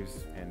of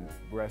years and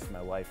the rest of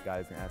my life,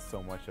 God is going to ask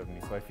so much of me.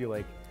 So I feel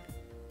like,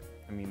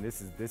 I mean,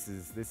 this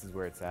is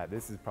where it's at.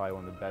 This is probably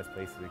one of the best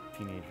places a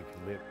teenager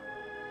could live.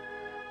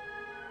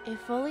 A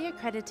fully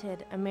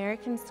accredited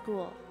American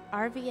school,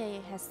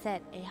 RVA has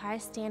set a high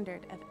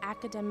standard of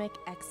academic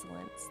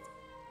excellence.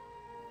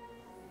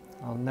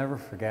 I'll never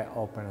forget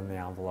opening the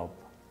envelope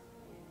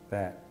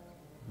that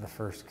the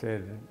first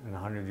kid in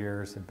 100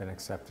 years had been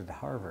accepted to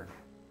Harvard.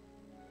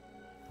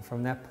 And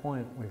from that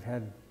point, we've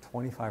had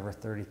 25 or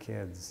 30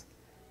 kids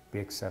be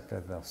accepted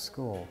at those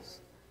schools.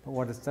 But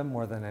what it's done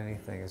more than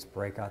anything is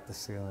break out the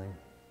ceiling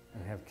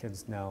and have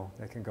kids know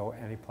they can go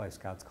any place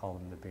God's called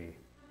them to be.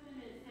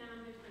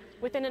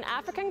 Within an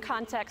African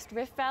context,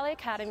 Rift Valley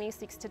Academy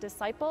seeks to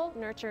disciple,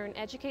 nurture, and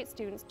educate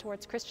students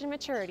towards Christian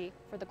maturity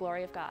for the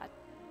glory of God.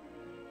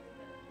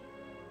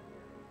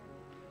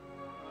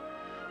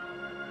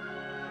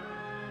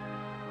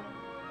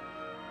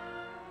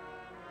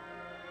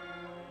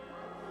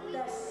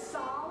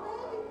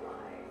 solid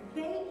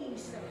baking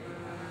soda.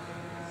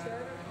 Set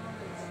it on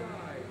its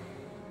side.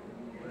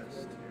 Rest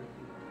here.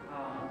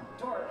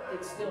 Torque,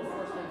 it's still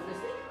first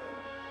existing.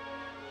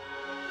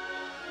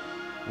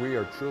 We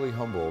are truly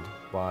humbled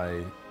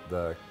by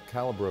the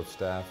caliber of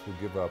staff who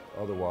give up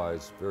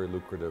otherwise very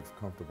lucrative,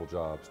 comfortable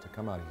jobs to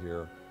come out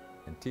here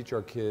and teach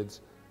our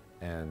kids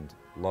and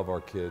love our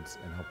kids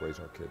and help raise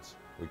our kids.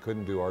 We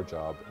couldn't do our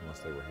job unless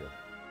they were here.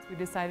 We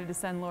decided to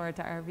send Laura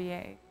to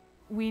RVA.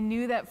 We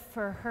knew that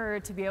for her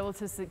to be able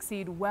to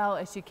succeed well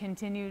as she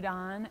continued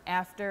on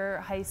after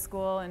high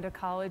school and to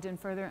college and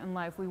further in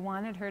life, we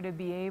wanted her to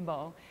be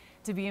able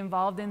to be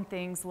involved in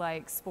things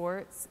like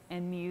sports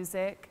and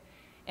music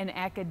and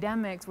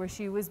academics, where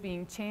she was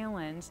being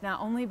challenged not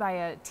only by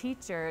a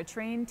teacher, a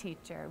trained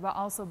teacher, but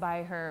also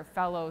by her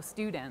fellow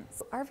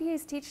students. RVA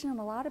is teaching them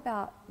a lot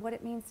about what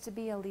it means to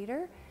be a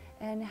leader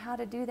and how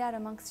to do that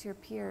amongst your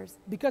peers.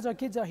 Because our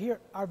kids are here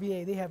at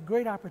RVA, they have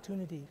great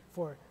opportunity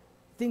for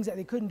things that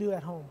they couldn't do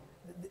at home.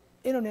 The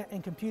internet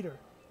and computer,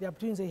 the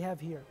opportunities they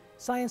have here.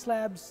 Science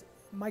labs,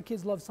 my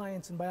kids love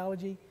science and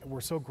biology.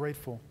 We're so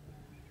grateful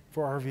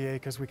for RVA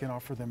because we can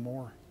offer them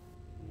more.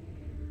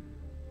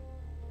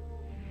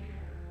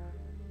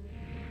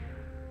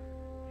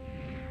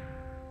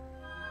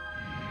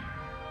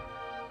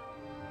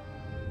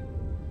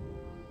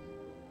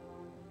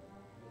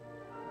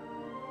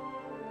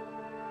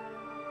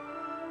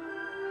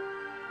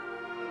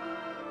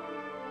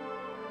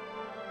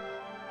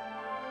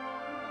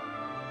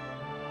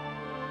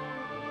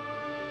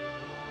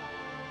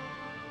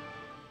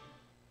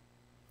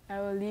 I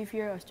will leave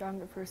here a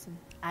stronger person.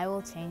 I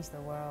will change the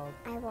world.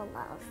 I will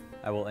love.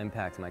 I will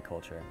impact my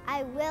culture.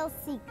 I will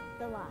seek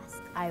the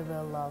lost. I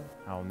will love.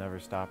 I will never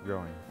stop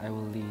growing. I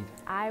will lead.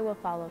 I will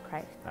follow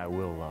Christ. I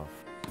will love.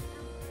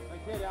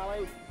 Okay,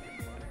 Allie.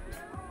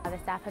 The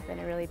staff have been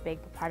a really big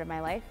part of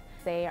my life.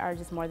 They are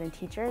just more than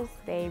teachers.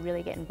 They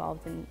really get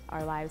involved in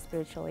our lives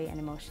spiritually and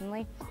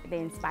emotionally. They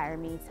inspire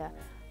me to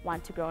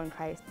want to grow in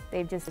Christ.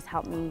 They've just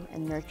helped me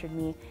and nurtured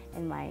me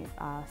in my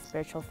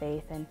spiritual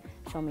faith and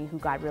shown me who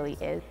God really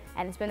is.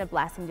 And it's been a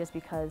blessing just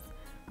because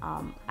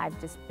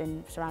I've just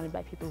been surrounded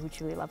by people who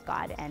truly love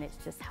God, and it's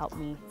just helped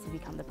me to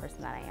become the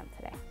person that I am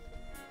today.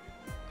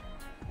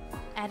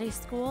 At a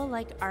school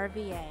like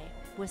RVA,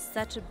 with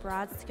such a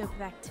broad scope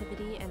of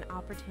activity and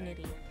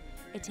opportunity,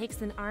 it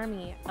takes an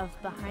army of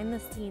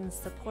behind-the-scenes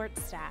support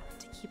staff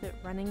to keep it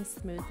running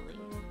smoothly.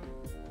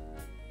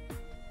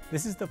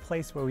 This is the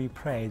place where we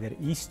pray that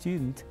each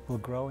student will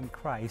grow in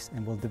Christ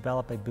and will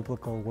develop a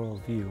biblical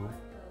worldview.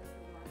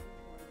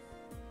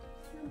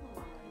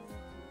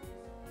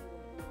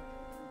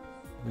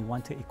 We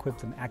want to equip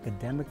them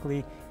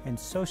academically and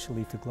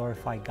socially to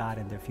glorify God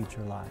in their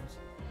future lives.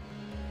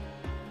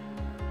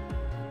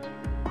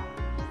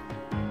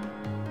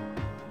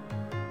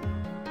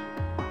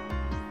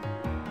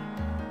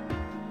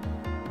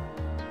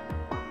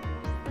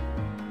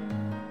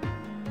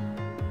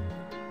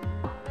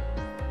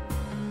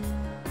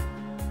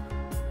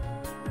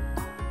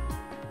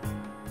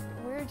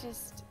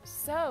 Just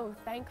so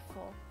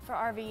thankful for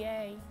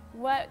RVA.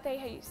 What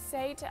they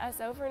say to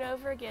us over and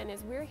over again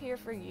is, we're here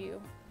for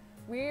you.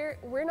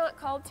 We're not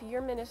called to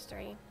your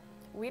ministry.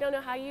 We don't know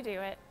how you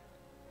do it,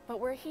 but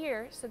we're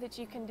here so that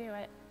you can do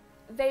it.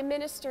 They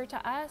minister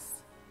to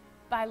us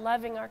by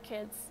loving our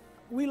kids.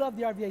 We love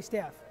the RVA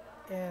staff,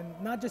 and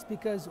not just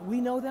because we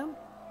know them,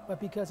 but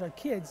because our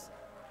kids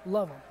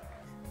love them.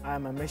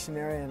 I'm a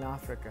missionary in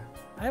Africa.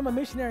 I am a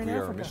missionary in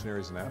Africa. We are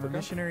missionaries in Africa. I'm a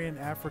missionary in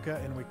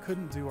Africa, and we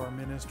couldn't do our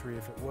ministry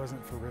if it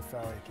wasn't for Rift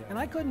Valley Academy. And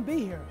I couldn't be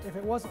here if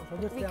it wasn't for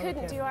Rift Valley Academy. We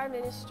couldn't do our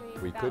ministry.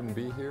 We couldn't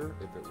be here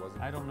if it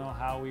wasn't. I don't know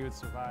how we would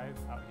survive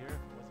out here if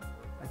it wasn't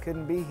for. I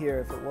couldn't be here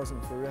if it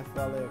wasn't for Rift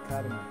Valley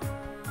Academy.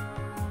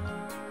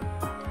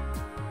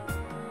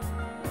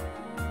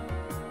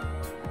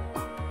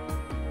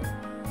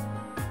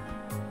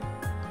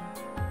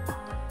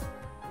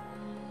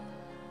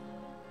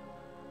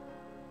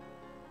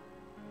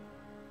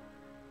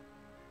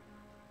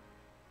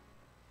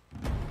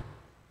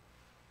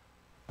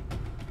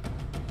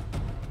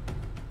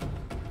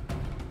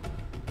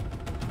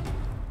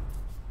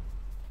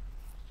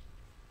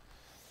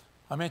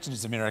 I mentioned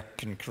his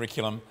American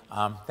curriculum.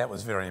 That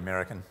was very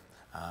American.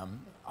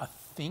 I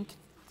think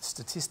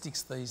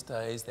statistics these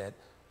days that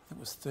I think it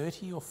was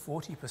 30 or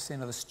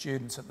 40% of the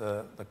students at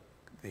the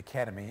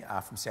academy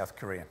are from South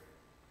Korea.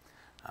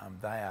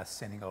 They are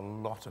sending a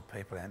lot of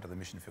people out into the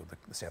mission field,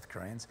 the South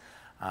Koreans.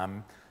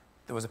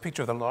 There was a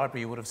picture of the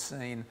library. You would have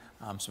seen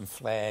some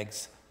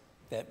flags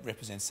that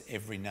represents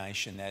every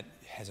nation that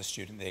has a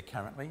student there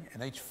currently.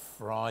 And each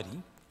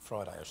Friday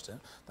I should say,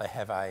 they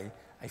have a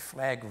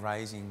flag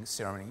raising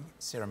ceremony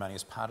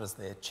as part of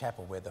their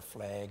chapel where the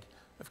flag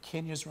of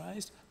Kenya is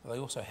raised. But they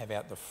also have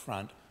out the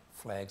front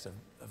flags of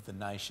the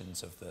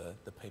nations of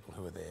the people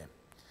who are there.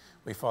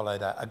 We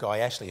followed a guy,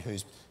 Ashley,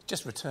 who's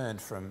just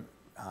returned from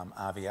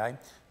RVA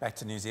back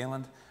to New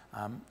Zealand.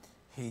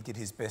 He did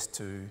his best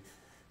to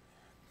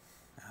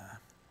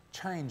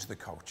change the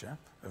culture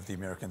of the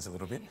Americans a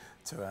little bit,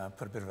 to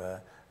put a bit of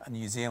a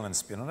New Zealand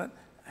spin on it.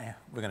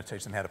 we're going to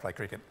teach them how to play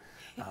cricket.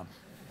 If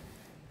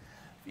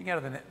you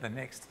can go to the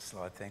next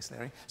slide, thanks,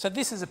 Larry. So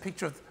this is a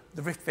picture of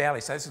the Rift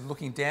Valley. So this is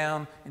looking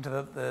down into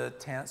the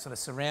town, sort of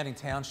surrounding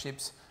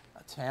townships,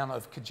 a town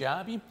of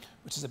Kajabi,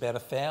 which is about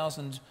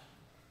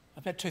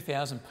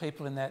 2,000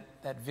 people in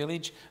that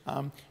village.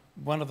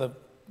 One of the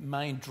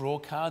main draw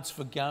cards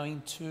for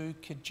going to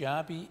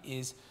Kajabi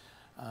is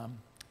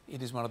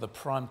it is one of the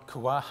prime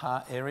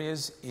Kuaha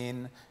areas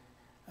in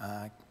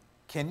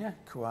Kenya.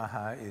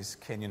 Kuaha is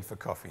Kenyan for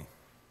coffee.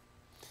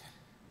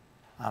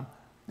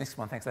 Next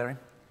one, thanks, Larry.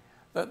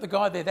 The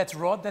guy there, that's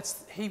Rod.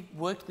 He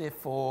worked there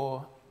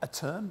for a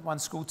term, one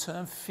school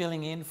term,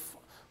 filling in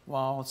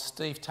while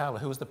Steve Taylor,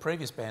 who was the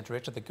previous band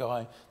director, the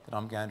guy that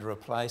I'm going to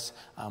replace,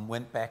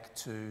 went back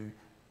to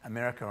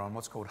America on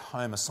what's called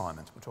home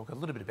assignment. We'll talk a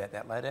little bit about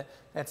that later.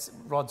 That's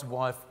Rod's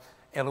wife,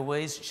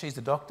 Eloise. She's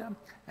a doctor,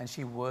 and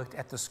she worked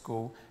at the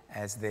school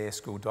as their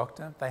school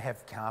doctor. They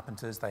have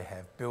carpenters, they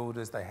have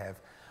builders, they have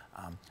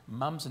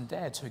mums and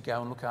dads who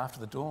go and look after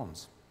the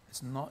dorms.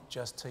 It's not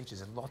just teachers.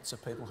 There's lots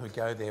of people who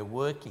go there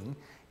working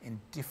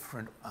in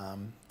different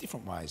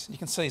ways. You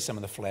can see some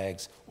of the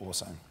flags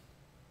also.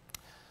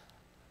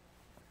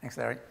 Thanks,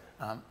 Larry.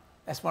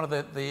 That's one of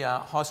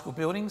the high school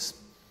buildings.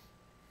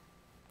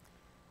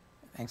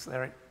 Thanks,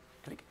 Larry.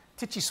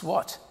 Titchy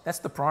Swat, that's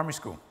the primary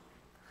school.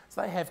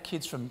 So they have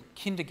kids from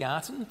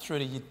kindergarten through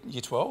to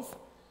year 12.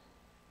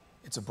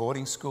 It's a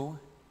boarding school,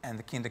 and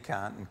the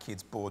kindergarten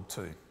kids board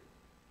too.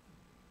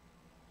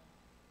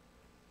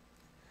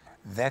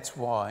 That's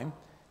why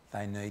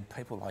they need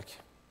people like,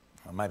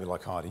 or maybe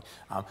like Heidi,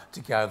 to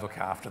go look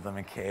after them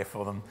and care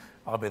for them.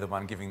 I'll be the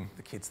one giving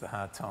the kids the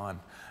hard time.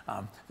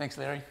 Thanks,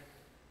 Larry.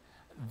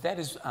 That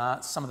is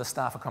some of the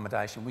staff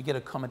accommodation. We get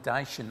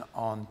accommodation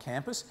on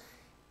campus.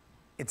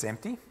 It's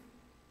empty.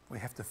 We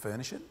have to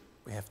furnish it.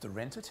 We have to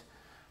rent it.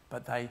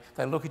 But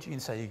they look at you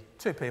and say,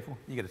 2 people,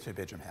 you get a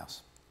 2-bedroom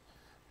house.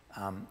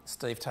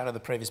 Steve Taylor, the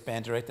previous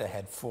band director,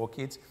 had 4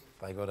 kids.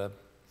 They got a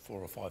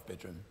 4 or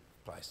 5-bedroom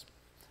place.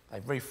 They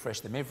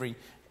refresh them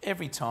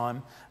every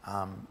time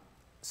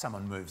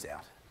someone moves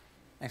out.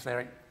 Thanks,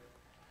 Larry.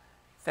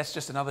 That's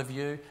just another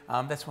view.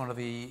 That's one of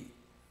the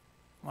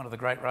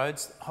great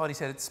roads. Heidi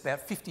said it's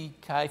about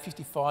 50k,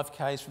 55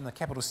 k's from the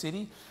capital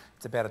city.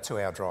 It's about a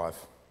 2-hour drive.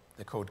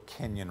 They're called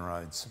Kenyan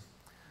roads.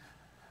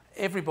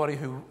 Everybody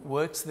who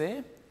works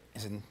there,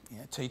 as in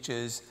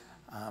teachers,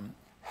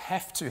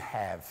 have to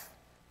have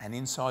an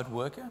inside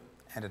worker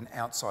and an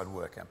outside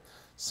worker.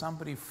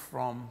 Somebody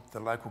from the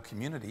local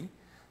community,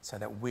 so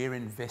that we're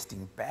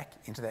investing back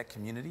into that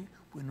community.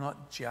 We're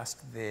not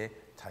just there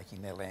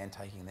taking their land,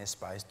 taking their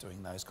space,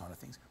 doing those kind of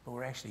things, but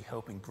we're actually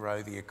helping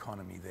grow the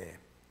economy there.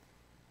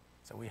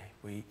 So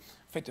we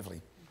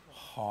effectively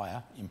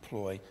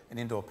employ an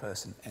indoor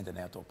person and an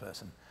outdoor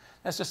person.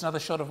 That's just another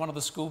shot of one of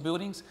the school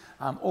buildings,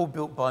 all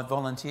built by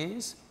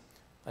volunteers.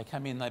 They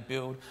come in, they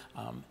build,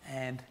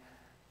 and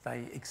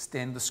they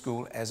extend the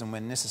school as and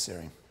when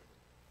necessary.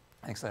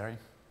 Thanks, Larry.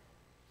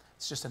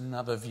 It's just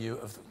another view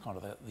of kind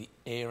of the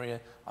area.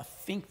 I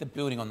think the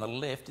building on the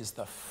left is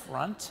the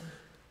front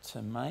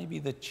to maybe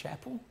the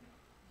chapel.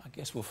 I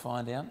guess we'll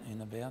find out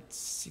in about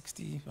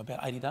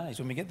 80 days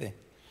when we get there.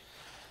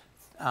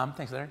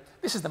 Thanks, Larry.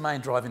 This is the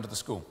main drive into the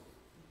school.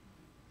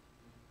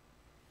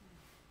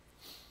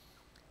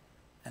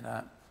 And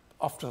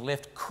off to the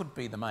left could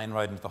be the main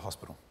road into the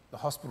hospital. The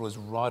hospital is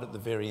right at the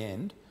very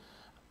end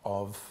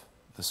of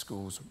the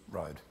school's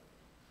road.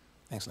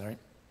 Thanks, Larry.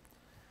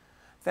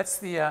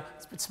 That's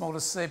it's a bit small to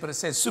see, but it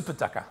says Super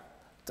Duka.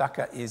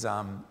 Duka is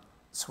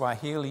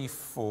Swahili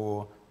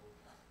for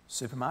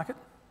supermarket.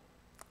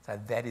 So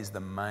that is the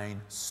main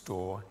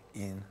store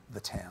in the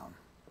town.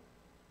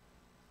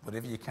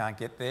 Whatever you can't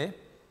get there,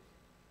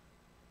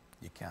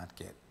 you can't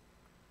get.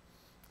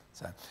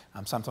 So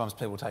sometimes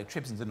people take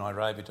trips into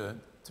Nairobi to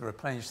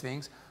replenish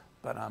things,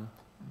 but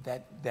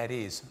that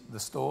is the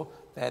store.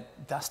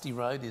 That dusty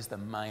road is the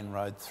main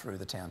road through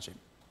the township.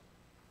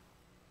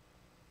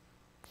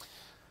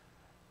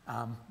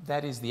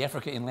 That is the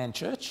Africa Inland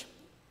Church.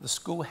 The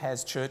school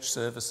has church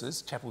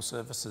services, chapel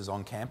services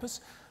on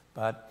campus,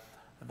 but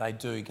they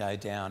do go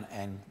down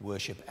and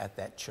worship at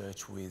that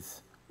church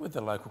with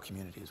the local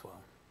community as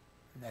well.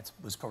 And that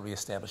was probably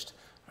established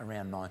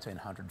around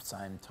 1900,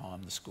 same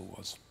time the school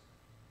was.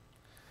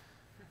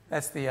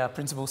 That's the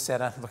principal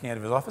sat looking out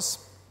of his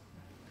office.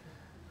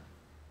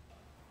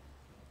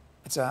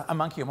 It's a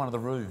monkey on one of the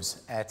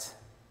roofs at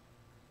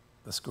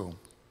the school.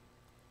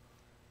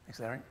 Thanks,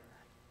 Larry.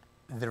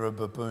 There are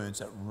baboons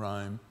that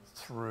roam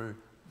through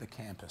the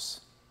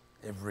campus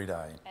every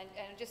day.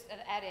 And just an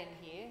add-in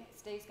here,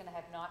 Steve's going to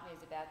have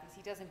nightmares about this.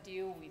 He doesn't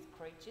deal with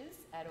creatures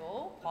at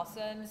all,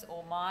 possums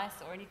or mice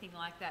or anything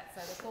like that. So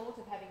the thought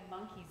of having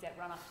monkeys that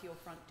run up to your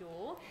front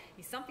door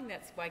is something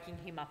that's waking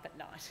him up at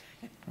night.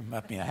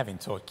 Having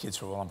taught kids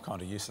for a while, I'm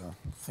kind of used to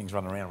things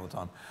running around all the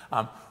time.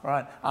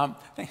 Right,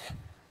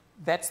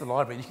 that's the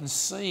library. You can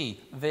see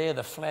there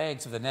the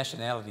flags of the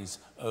nationalities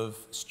of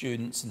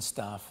students and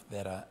staff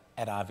that are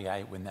at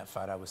RVA when that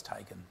photo was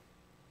taken.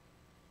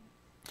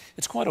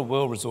 It's quite a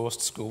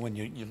well-resourced school when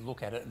you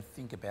look at it and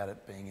think about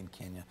it being in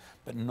Kenya,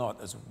 but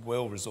not as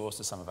well-resourced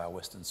as some of our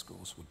Western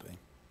schools would be.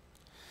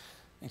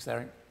 Thanks,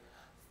 Larry.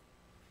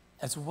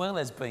 As well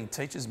as being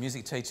teachers,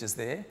 music teachers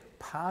there,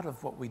 part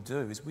of what we do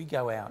is we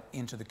go out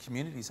into the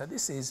community. So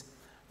this is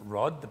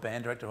Rod, the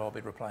band director who I'll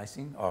be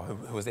replacing,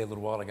 who was there a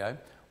little while ago,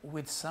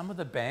 with some of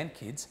the band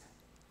kids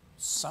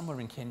somewhere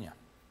in Kenya,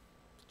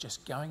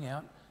 just going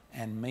out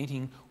and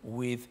meeting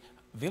with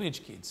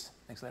village kids.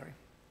 Thanks, Larry.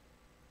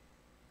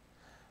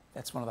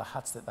 That's one of the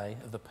huts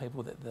of the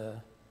people that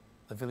the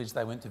village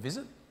they went to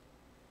visit.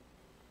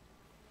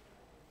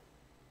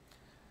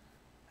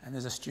 And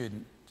there's a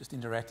student just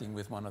interacting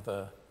with one of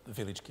the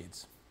village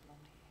kids.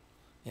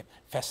 Yep,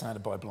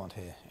 fascinated by blonde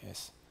hair,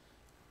 yes.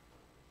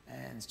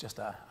 And it's just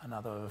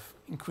another of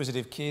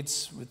inquisitive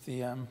kids with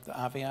the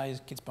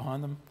RVA kids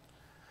behind them.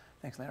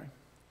 Thanks, Larry.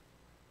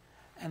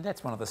 And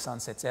that's one of the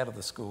sunsets out of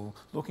the school,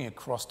 looking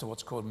across to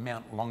what's called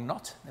Mount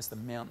Longnot. That's the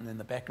mountain in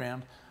the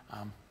background.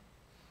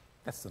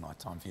 That's the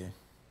nighttime view.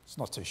 It's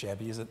not too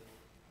shabby, is it?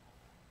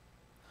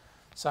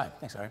 So,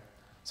 thanks, Larry.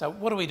 So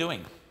what are we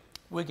doing?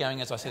 We're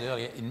going, as I said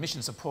earlier, in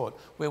mission support,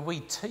 where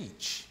we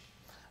teach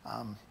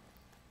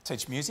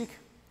music.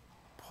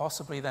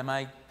 Possibly they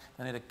need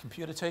a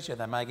computer teacher.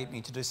 They may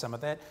need to do some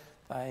of that.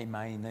 They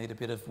may need a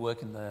bit of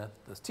work in the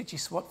Titchy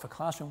SWAT for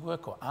classroom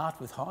work, or art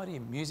with Heidi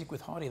and music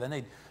with Heidi. They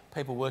need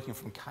people working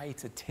from K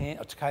to 10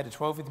 or K to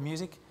 12 with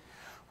music.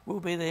 We'll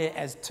be there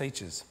as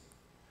teachers.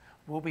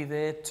 We'll be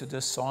there to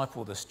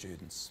disciple the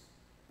students.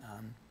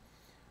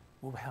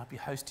 We'll be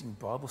hosting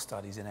Bible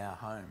studies in our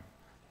home.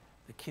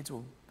 The kids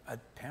will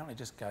apparently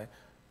just go,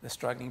 they're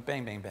struggling,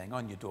 bang, bang, bang,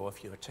 on your door.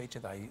 If you're a teacher,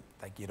 they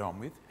get on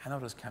with, and they'll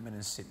just come in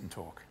and sit and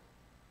talk.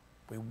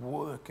 We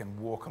work and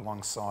walk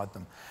alongside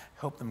them,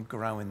 help them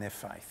grow in their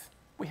faith.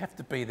 We have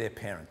to be their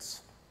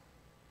parents.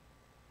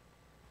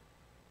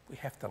 We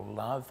have to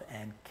love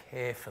and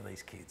care for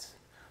these kids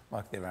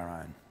like they're our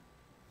own.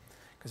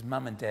 Because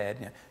mum and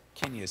dad,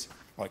 Kenya's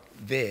like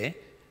there,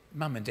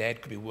 mum and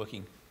dad could be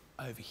working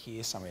over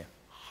here somewhere,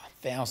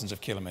 thousands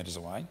of kilometres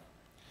away.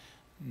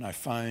 No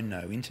phone,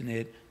 no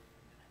internet,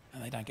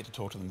 and they don't get to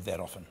talk to them that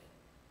often.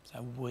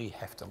 So we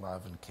have to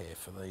love and care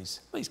for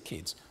these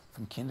kids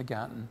from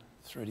kindergarten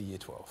through to year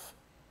 12.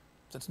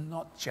 So it's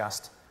not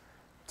just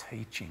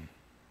teaching.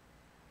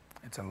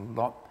 It's a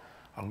lot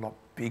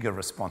bigger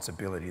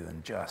responsibility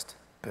than just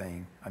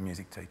being a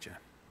music teacher.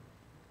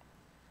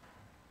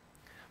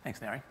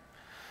 Thanks, Larry.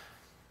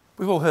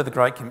 We've all heard the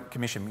Great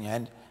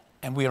Commission,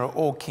 and we are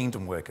all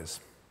kingdom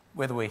workers.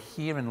 Whether we're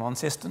here in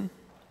Launceston,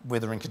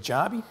 whether in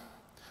Kajabi,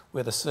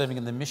 whether serving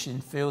in the mission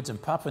fields in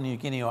Papua New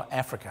Guinea or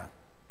Africa,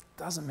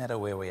 doesn't matter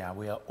where we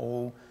are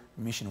all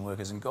mission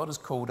workers, and God has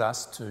called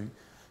us to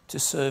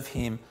serve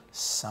him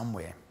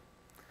somewhere.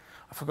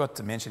 I forgot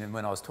to mention it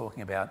when I was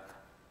talking about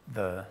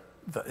the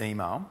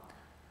email.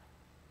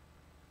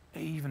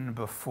 Even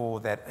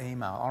before that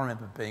email, I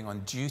remember being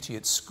on duty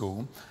at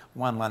school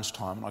one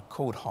lunchtime, and I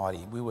called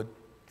Heidi. We were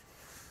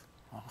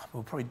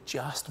probably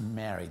just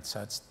married,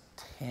 so it's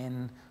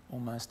 10,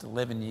 almost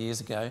 11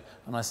 years ago,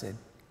 and I said,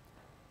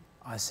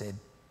 I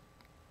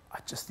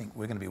just think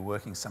we're going to be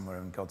working somewhere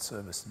in God's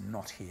service,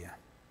 not here.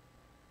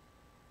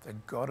 So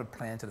God had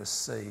planted a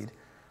seed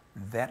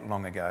that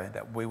long ago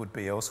that we would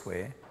be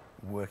elsewhere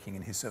working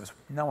in his service.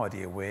 No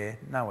idea where,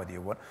 no idea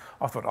what.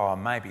 I thought,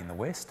 maybe in the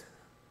West.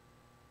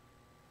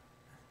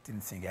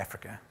 Didn't think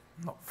Africa,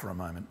 not for a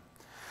moment.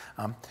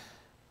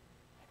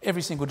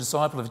 Every single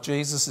disciple of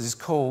Jesus is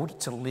called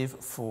to live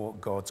for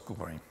God's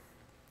glory.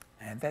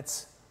 And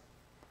that's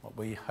what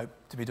we hope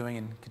to be doing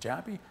in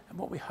Kajabi, and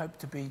what we hope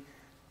to be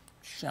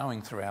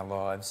showing through our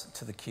lives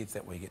to the kids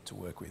that we get to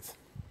work with.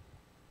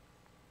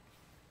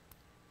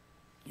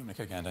 You want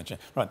to keep going, don't you?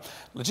 Right,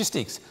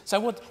 logistics. So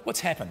what's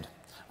happened?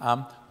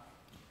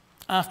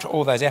 After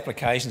all those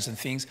applications and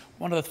things,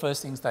 one of the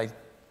first things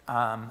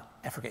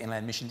Africa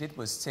Inland Mission did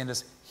was send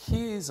us,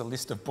 here's a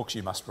list of books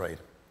you must read.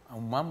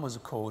 And one was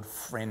called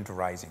Friend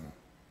Raising.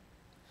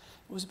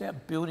 It was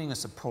about building a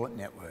support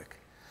network.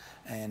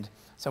 And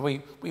so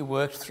we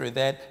worked through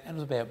that, and it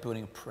was about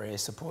building a prayer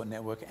support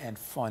network and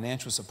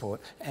financial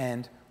support.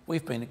 And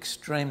we've been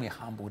extremely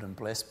humbled and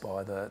blessed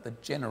by the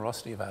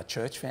generosity of our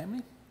church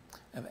family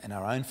and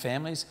our own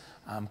families,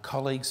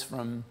 colleagues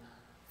from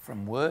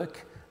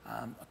work,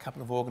 a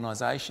couple of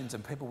organisations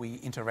and people we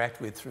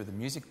interact with through the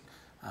music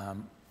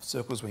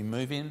circles we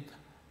move in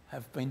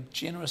have been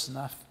generous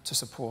enough to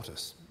support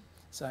us.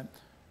 So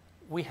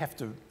we have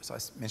to, as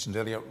I mentioned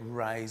earlier,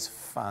 raise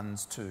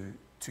funds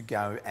to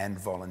go and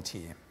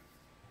volunteer.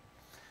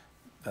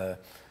 I'll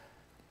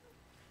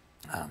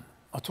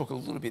talk a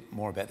little bit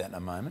more about that in a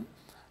moment.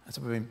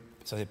 So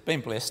we've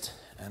been blessed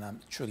and I'm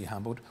truly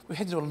humbled. We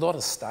had to do a lot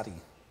of study.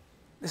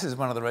 This is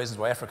one of the reasons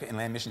why Africa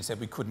Inland Mission said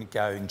we couldn't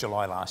go in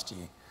July last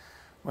year.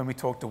 When we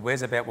talked to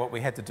Wes about what we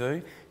had to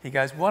do, he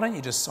goes, why don't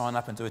you just sign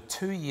up and do a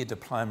 2-year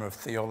diploma of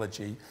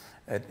theology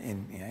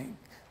in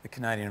the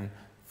Canadian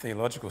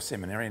Theological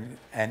Seminary,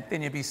 and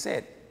then you'd be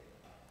set.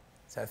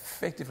 So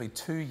effectively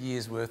 2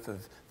 years worth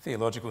of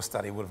theological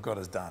study would have got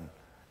us done.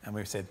 And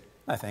we've said,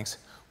 no thanks,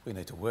 We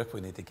need to work,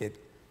 we need to get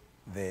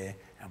there,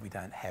 and we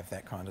don't have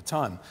that kind of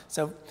time.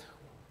 So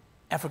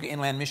Africa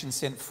Inland Mission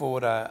sent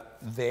forward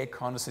their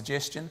kind of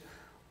suggestion.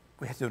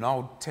 We had to do an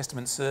Old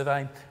Testament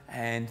survey,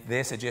 and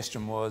their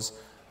suggestion was,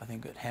 I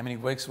think, how many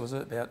weeks was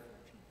it? About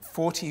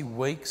 40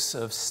 weeks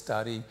of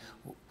study,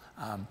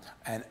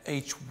 and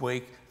each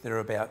week there are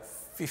about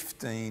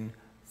 15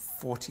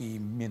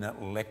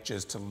 40-minute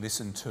lectures to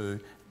listen to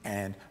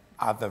and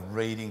other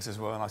readings as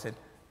well. And I said,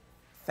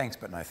 thanks,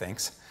 but no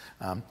thanks.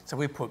 So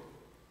we put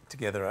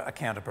together a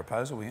counter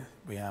proposal. We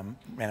ran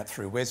it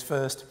through Wes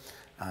first,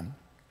 and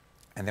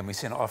then we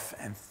sent it off,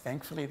 and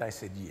thankfully they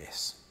said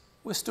yes.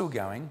 We're still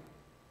going.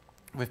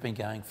 We've been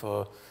going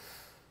for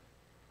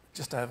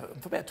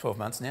about 12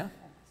 months now.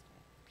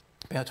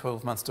 About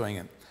 12 months doing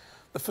it.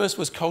 The first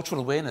was cultural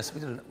awareness.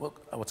 We did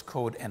what's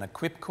called an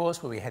equip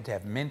course, where we had to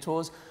have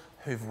mentors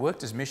who've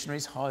worked as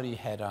missionaries. Heidi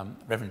had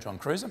Reverend John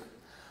Cruiser,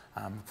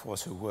 of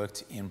course, who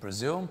worked in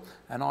Brazil,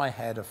 and I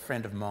had a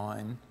friend of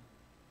mine,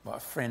 well, a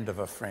friend of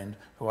a friend,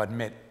 who I'd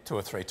met 2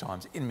 or 3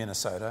 times in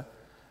Minnesota,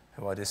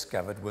 who I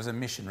discovered was a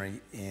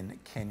missionary in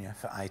Kenya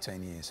for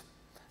 18 years.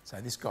 So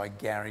this guy,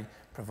 Gary,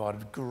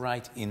 provided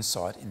great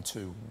insight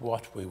into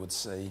what we would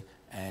see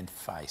and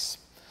face.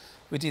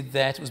 We did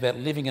that. It was about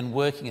living and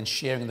working and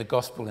sharing the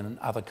gospel in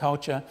another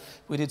culture.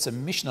 We did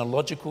some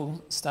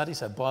missionological studies,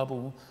 so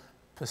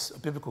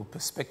biblical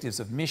perspectives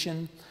of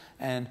mission,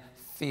 and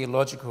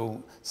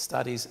theological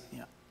studies,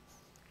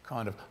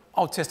 kind of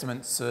Old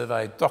Testament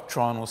survey,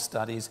 doctrinal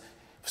studies.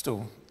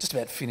 Still just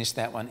about finished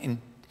that one.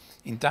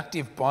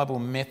 Inductive Bible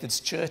methods,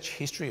 church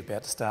history,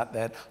 about to start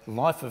that.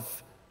 Life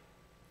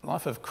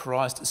of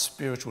Christ,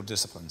 spiritual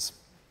disciplines.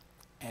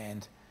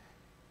 And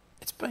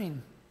it's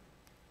been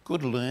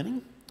good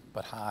learning,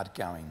 but hard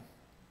going,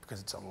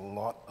 because it's a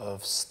lot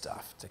of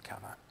stuff to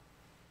cover.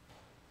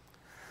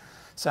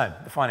 So,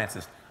 the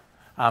finances.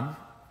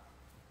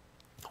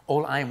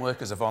 All AIM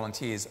workers are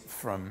volunteers,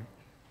 from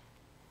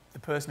the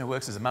person who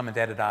works as a mum and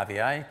dad at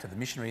RVA, to the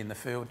missionary in the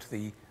field, to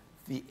the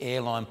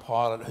airline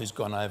pilot who's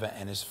gone over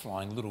and is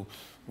flying little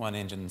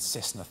one-engine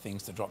Cessna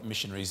things to drop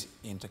missionaries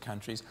into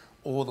countries,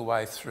 all the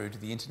way through to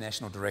the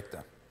international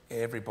director.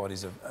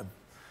 Everybody's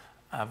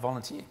a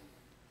volunteer.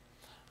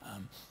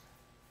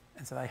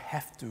 And so they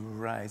have to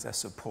raise a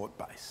support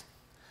base.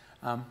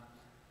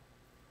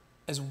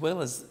 As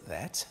well as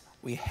that,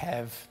 we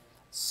have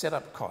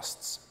set-up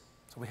costs.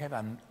 So we have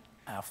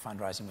our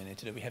fundraising we need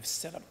to do. We have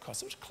set-up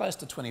costs, which are close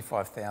to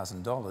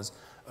 $25,000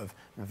 of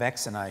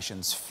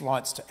vaccinations,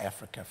 flights to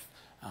Africa,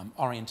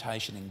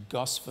 orientation in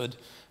Gosford,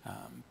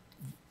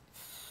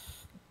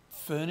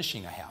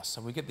 furnishing a house.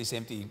 So we get this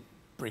empty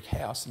brick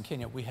house in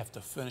Kenya, we have to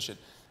furnish it.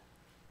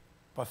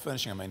 By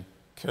furnishing, I mean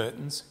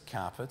curtains,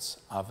 carpets,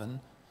 oven,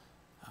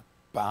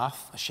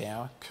 bath, a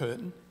shower,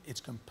 curtain.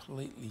 It's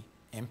completely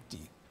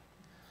empty.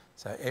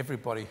 So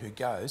everybody who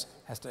goes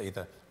has to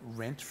either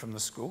rent from the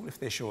school if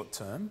they're short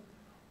term,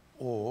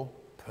 or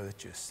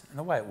purchase. And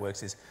the way it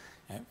works is,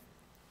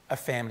 a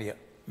family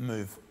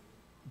move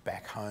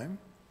back home,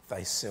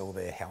 they sell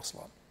their house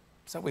lot.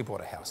 So we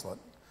bought a house lot,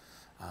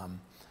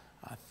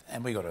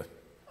 and we got a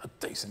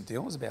decent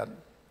deal. It was about,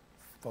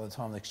 by the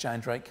time the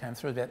exchange rate came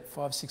through, about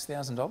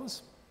 $5,000-6,000.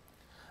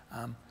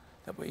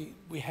 That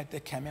we had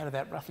that came out of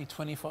that roughly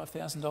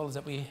 $25,000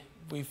 that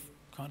we've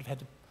kind of had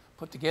to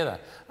put together.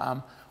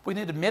 We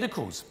needed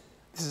medicals.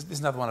 This is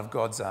another one of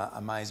God's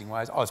amazing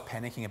ways. I was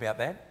panicking about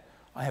that.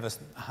 I have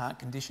a heart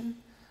condition.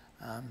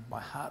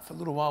 My heart for a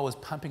little while was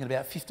pumping at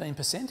about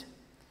 15%.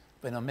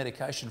 Been on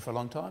medication for a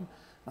long time.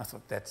 And I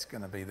thought that's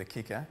going to be the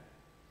kicker.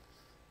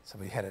 So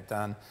we had it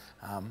done.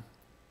 I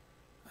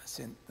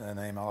sent an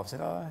email. I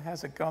said, "Oh,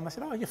 how's it gone?" They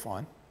said, "Oh, you're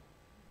fine."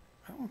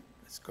 Oh,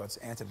 God's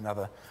answered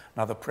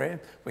another prayer.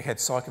 We had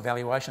psych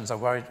evaluations. I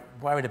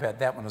worried about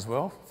that one as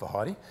well for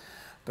Heidi,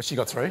 but she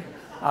got through.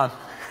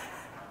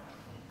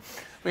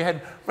 We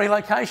had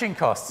relocation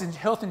costs,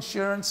 health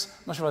insurance,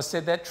 I'm not sure if I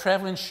said that,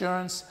 travel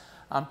insurance,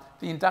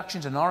 the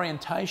inductions and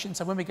orientation.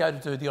 So when we go to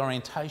do the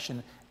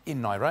orientation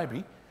in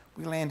Nairobi,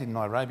 we land in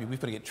Nairobi, we've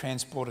got to get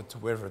transported to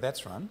wherever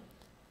that's run.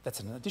 That's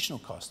an additional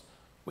cost.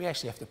 We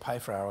actually have to pay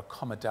for our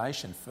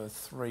accommodation for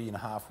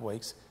 3.5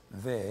 weeks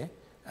there,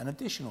 an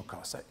additional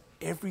cost. So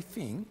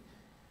everything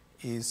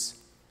is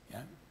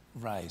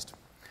raised.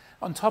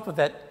 On top of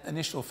that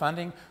initial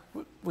funding,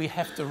 we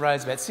have to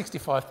raise about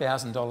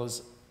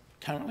 $65,000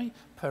 currently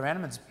per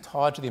annum. It's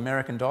tied to the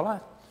American dollar,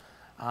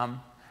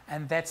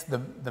 and that's the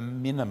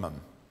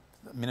minimum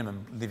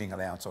living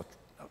allowance, or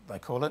they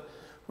call it,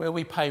 where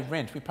we pay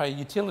rent, we pay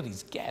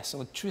utilities, gas,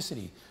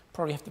 electricity,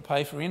 probably have to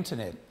pay for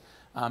internet.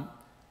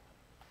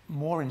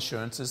 More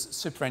insurances,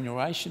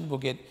 superannuation, we'll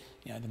get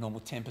the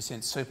normal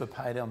 10% super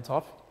paid on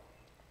top.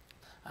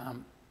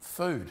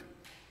 Food,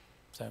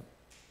 so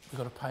we've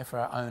got to pay for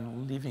our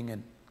own living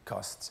and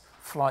costs.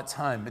 Flights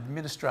home,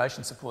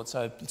 administration support,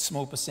 so a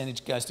small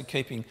percentage goes to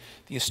keeping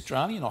the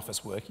Australian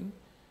office working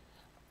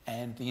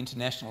and the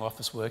international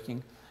office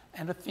working,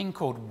 and a thing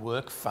called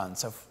work fund.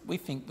 So if we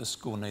think the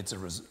school needs a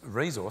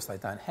resource they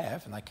don't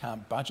have and they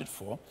can't budget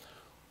for,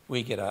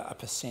 we get a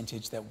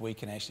percentage that we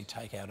can actually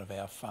take out of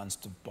our funds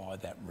to buy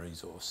that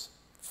resource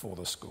for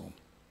the school.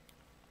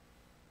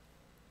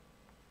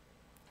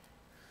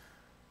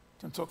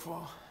 Do you want to talk for a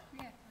while?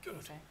 Yeah.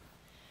 Good.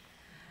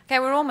 Okay,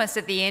 we're almost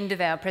at the end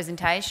of our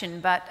presentation,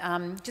 but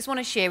just want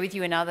to share with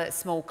you another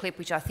small clip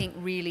which I think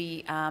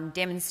really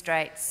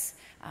demonstrates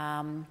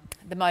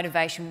the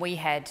motivation we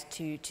had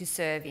to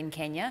serve in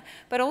Kenya,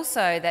 but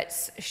also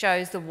that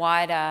shows the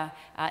wider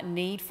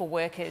need for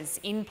workers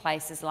in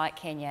places like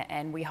Kenya,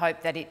 and we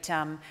hope that it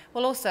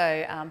will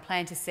also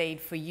plant a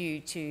seed for you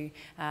to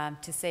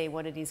see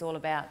what it is all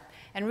about.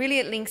 And really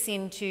it links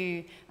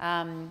into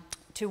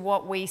to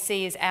what we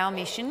see as our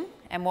mission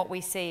and what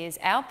we see as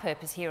our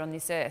purpose here on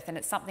this earth, and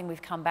it's something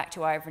we've come back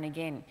to over and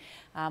again.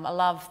 I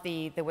love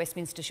the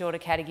Westminster Shorter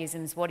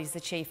Catechisms, what is the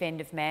chief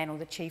end of man, or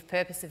the chief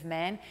purpose of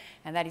man,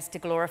 and that is to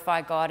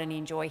glorify God and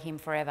enjoy him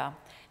forever.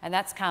 And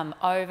that's come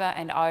over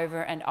and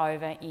over and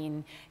over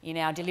in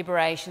our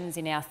deliberations,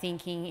 in our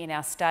thinking, in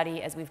our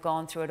study as we've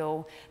gone through it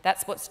all.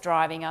 That's what's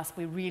driving us.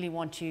 We really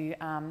want to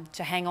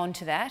hang on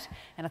to that,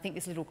 and I think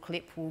this little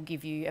clip will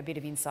give you a bit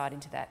of insight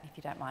into that, if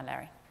you don't mind,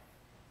 Larry.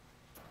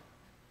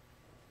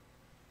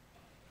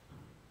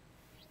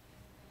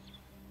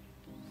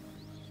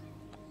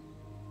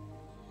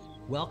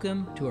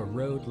 Welcome to A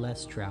Road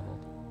Less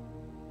Traveled,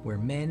 where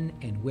men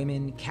and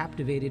women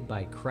captivated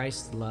by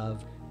Christ's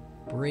love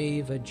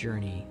brave a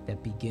journey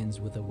that begins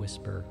with a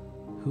whisper,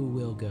 "Who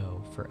will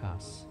go for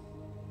us?"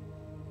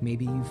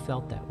 Maybe you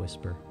felt that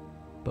whisper,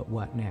 but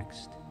what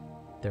next?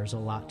 There's a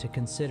lot to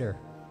consider.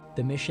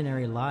 The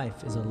missionary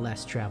life is a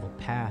less traveled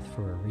path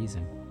for a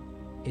reason.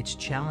 It's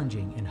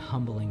challenging and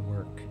humbling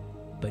work,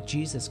 but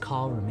Jesus'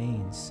 call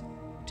remains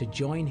to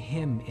join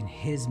him in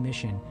his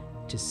mission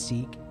to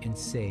seek and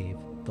save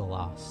the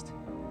lost,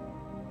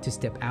 to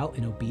step out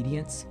in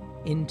obedience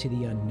into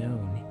the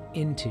unknown,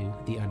 into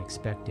the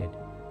unexpected.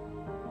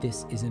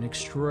 This is an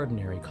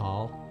extraordinary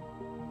call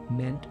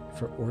meant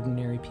for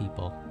ordinary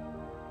people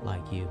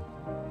like you.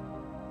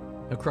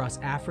 Across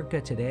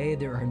Africa today,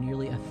 there are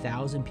nearly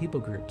 1,000 people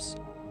groups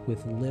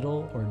with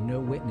little or no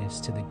witness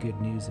to the good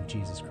news of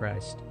Jesus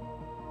Christ.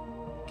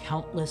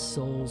 Countless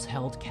souls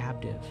held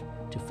captive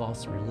to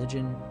false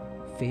religion,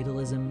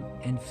 fatalism,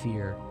 and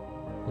fear,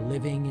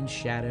 living in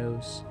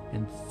shadows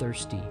and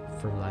thirsty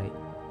for light.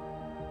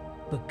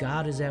 But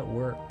God is at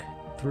work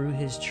through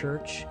his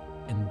church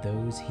and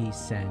those he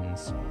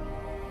sends.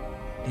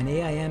 And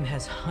AIM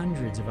has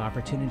hundreds of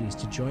opportunities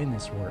to join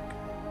this work.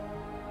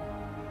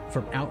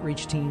 From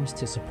outreach teams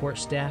to support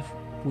staff,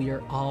 we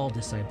are all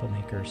disciple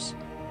makers,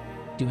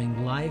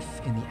 doing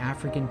life in the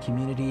African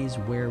communities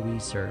where we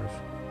serve.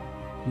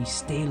 We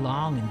stay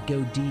long and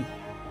go deep.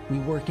 We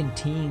work in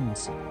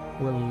teams.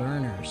 We're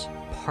learners,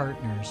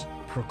 partners,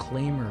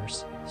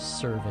 proclaimers,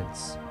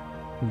 servants.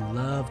 We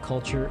love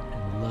culture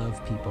and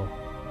love people.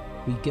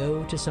 We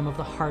go to some of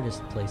the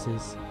hardest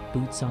places,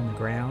 boots on the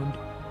ground,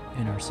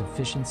 and our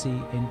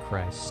sufficiency in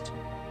Christ.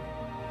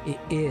 It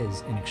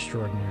is an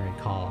extraordinary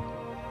call.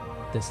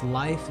 This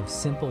life of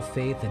simple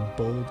faith and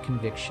bold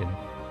conviction,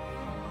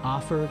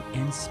 offered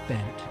and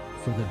spent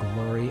for the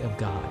glory of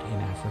God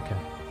in Africa.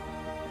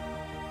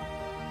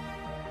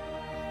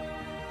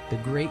 The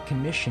Great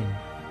Commission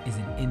is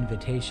an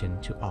invitation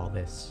to all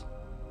this.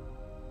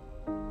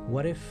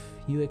 What if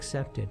you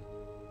accepted?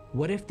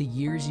 What if the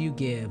years you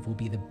give will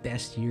be the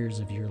best years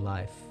of your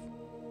life?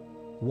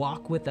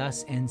 Walk with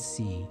us and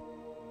see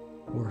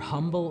where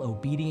humble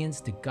obedience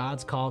to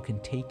God's call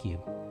can take you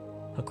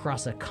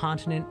across a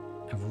continent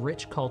of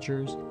rich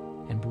cultures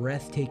and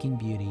breathtaking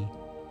beauty,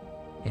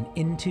 and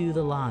into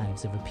the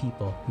lives of a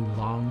people who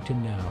long to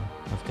know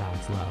of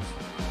God's love.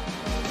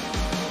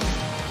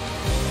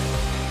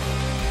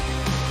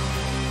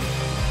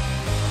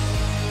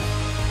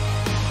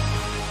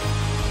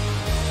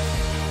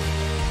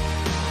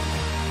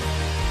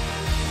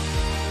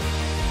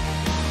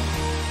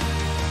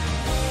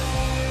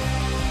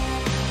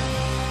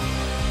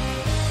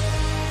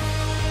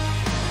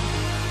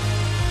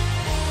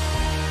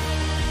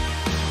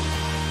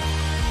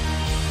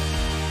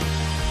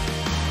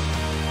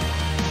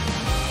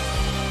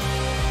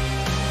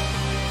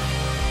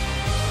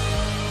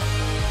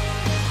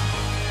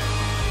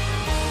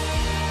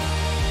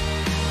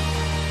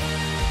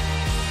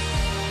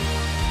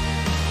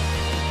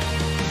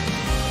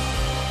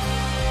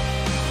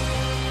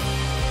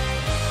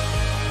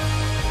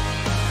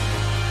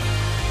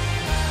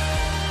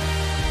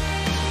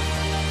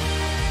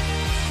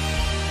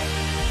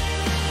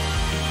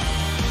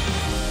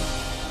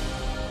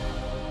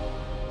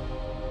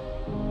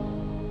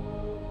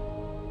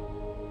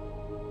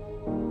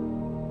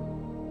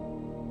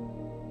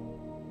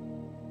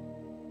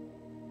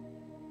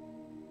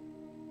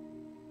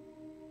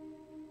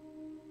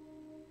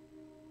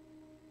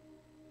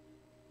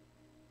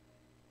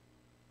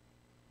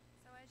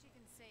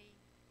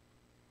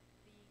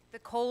 The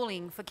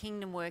calling for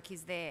kingdom work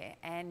is there,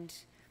 and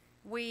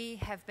we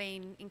have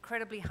been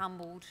incredibly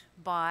humbled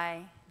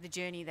by the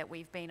journey that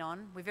we've been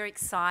on. We're very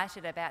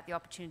excited about the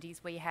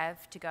opportunities we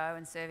have to go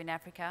and serve in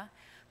Africa,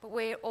 but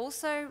we're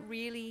also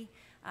really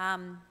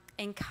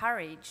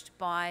encouraged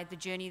by the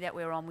journey that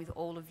we're on with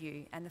all of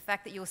you, and the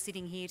fact that you're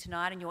sitting here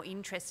tonight and you're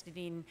interested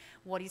in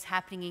what is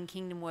happening in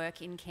kingdom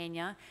work in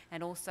Kenya,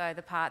 and also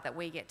the part that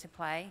we get to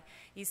play,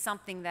 is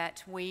something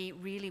that we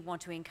really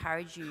want to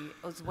encourage you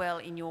as well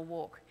in your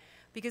walk.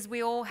 Because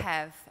we all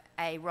have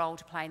a role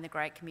to play in the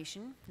Great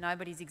Commission.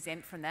 Nobody's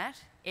exempt from that.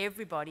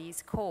 Everybody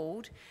is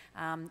called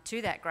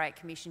to that Great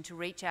Commission to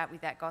reach out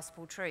with that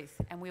gospel truth,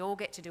 and we all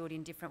get to do it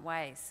in different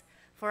ways.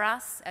 For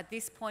us, at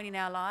this point in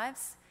our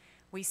lives,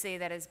 we see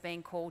that as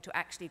being called to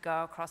actually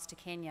go across to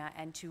Kenya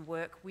and to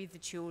work with the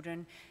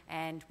children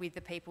and with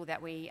the people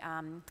that we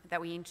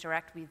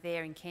interact with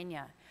there in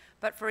Kenya.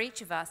 But for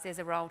each of us, there's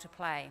a role to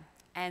play,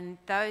 and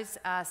those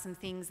are some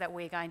things that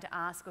we're going to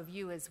ask of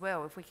you as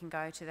well, if we can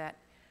go to that.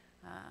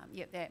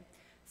 There.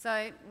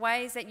 So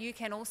ways that you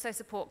can also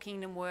support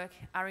kingdom work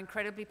are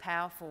incredibly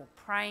powerful.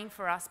 Praying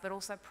for us, but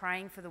also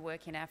praying for the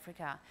work in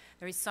Africa.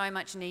 There is so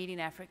much need in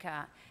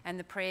Africa, and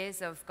the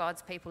prayers of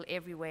God's people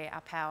everywhere are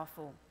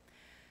powerful.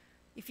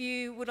 If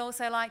you would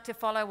also like to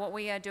follow what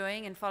we are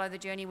doing and follow the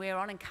journey we're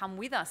on and come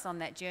with us on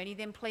that journey,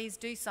 then please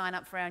do sign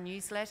up for our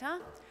newsletter.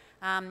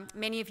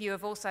 Many of you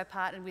have also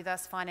partnered with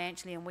us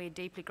financially, and we're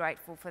deeply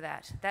grateful for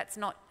that. That's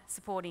not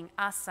supporting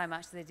us so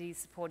much as it is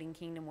supporting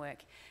kingdom work.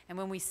 And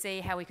when we see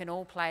how we can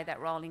all play that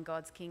role in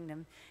God's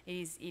kingdom, it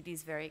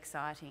is very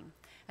exciting.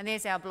 And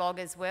there's our blog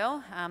as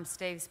well.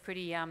 Steve's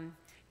pretty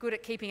good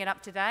at keeping it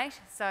up to date.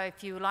 So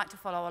if you would like to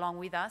follow along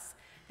with us,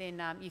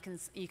 then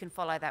you can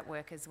follow that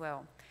work as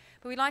well.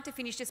 But we'd like to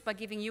finish just by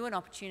giving you an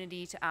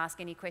opportunity to ask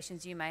any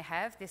questions you may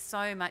have. There's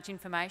so much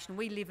information.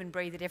 We live and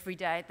breathe it every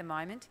day at the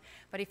moment.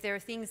 But if there are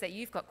things that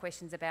you've got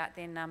questions about,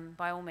 then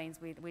by all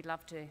means, we'd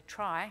love to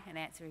try and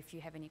answer if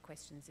you have any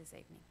questions this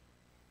evening.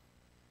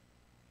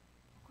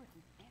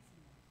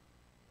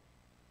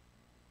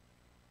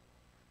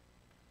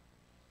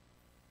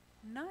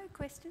 No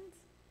questions?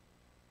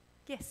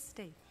 Yes,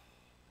 Steve.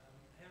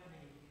 How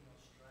many in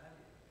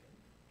Australia then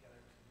go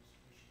to this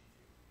mission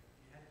field?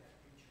 You had that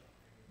picture up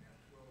there, about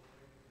 12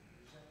 people.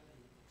 Is that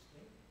the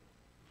extent?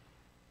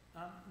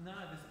 No,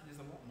 there's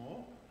a lot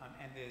more.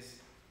 And there's,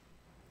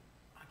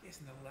 I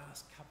guess in the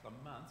last couple of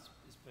months,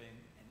 there's been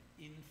an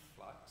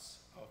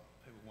influx of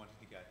people wanting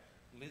to go.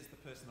 Liz,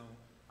 the personal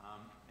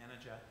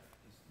manager,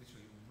 is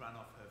literally run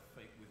off her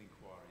feet with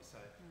inquiries.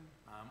 So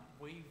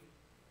we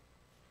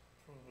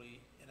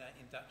probably, in our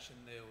induction,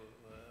 there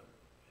were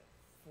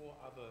 4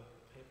 other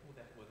people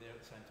that were there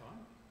at the same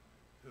time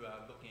who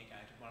are looking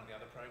again to one of the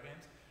other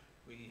programs.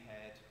 We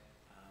had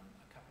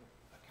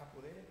a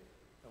couple there,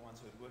 the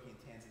ones who were working in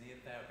Tanzania.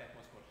 They were back in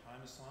what's called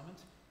home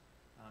assignment,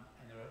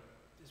 and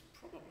there's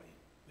probably,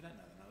 we don't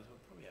know the numbers,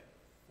 but probably about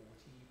 40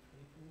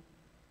 people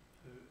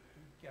who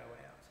go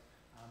out,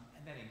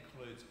 and that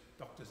includes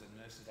doctors and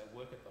nurses that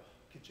work at the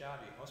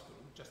Kajabi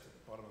Hospital, just at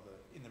the bottom of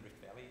in the Rift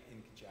Valley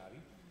in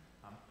Kajabi.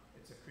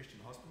 It's a Christian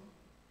hospital,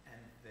 and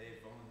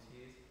they're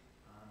volunteers.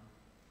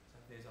 So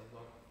there's a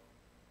lot of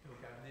people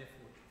going there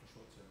for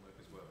short-term work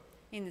as well.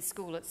 In the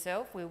school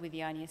itself, we were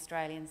the only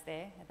Australians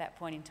there at that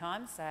point in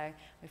time, so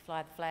we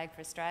fly the flag for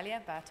Australia.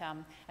 But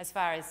as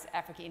far as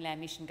Africa Inland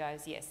Mission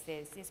goes, yes,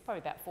 there's probably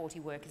about 40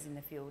 workers in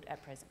the field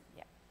at present.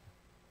 Yeah.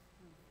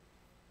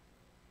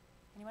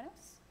 Anyone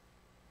else?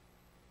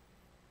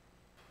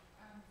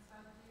 So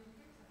do you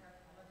get to have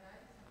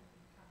holidays and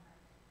come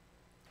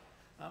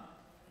back?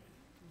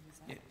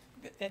 Yeah,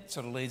 that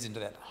sort of leads into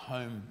that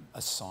home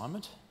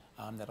assignment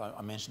that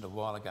I mentioned a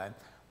while ago.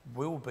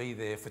 We'll be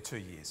there for 2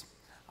 years.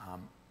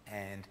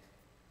 And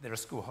there are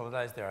school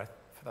holidays. There are,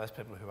 for those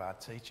people who are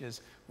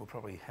teachers, will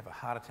probably have a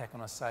heart attack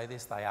when I say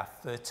this. They are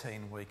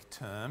 13-week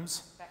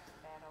terms. Back to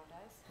bad old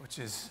days. Which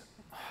is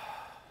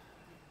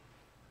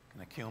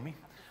going to kill me.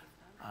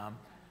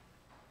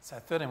 So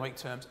 13-week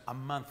terms, a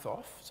month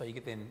off. So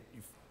you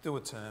do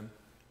a term,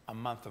 a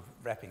month of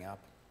wrapping up,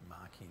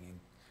 marking,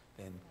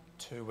 then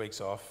 2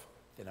 weeks off,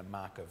 then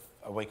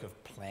a week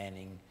of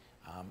planning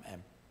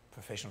and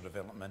professional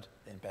development,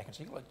 then back. And so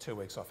you get like 2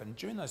 weeks off. And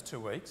during those 2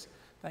 weeks,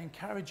 they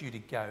encourage you to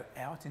go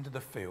out into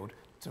the field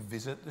to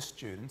visit the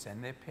students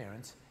and their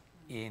parents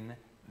in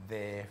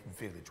their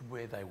village,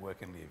 where they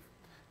work and live,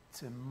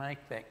 to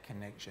make that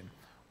connection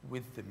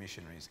with the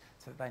missionaries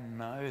so that they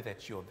know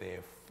that you're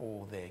there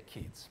for their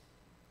kids.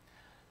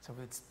 So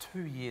it's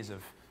 2 years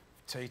of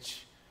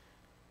teach,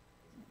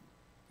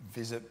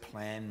 visit,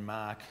 plan,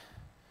 mark,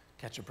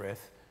 catch a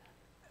breath,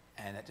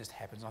 and it just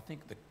happens. I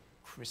think the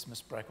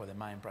Christmas break or the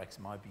main breaks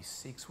might be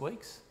 6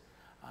 weeks,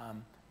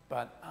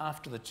 but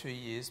after the 2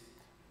 years,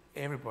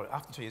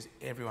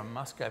 everyone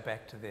must go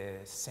back to their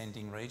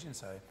sending region,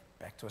 so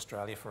back to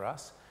Australia for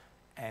us,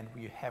 and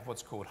we have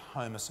what's called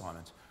home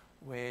assignment,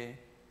 where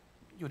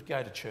you'd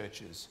go to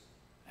churches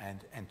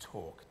and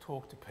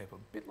talk to people,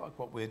 a bit like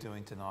what we're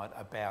doing tonight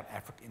about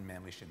Africa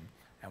Inland Mission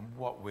and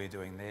what we're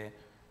doing there.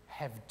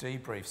 Have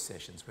debrief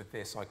sessions with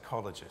their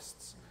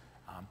psychologists,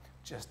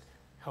 just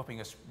helping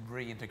us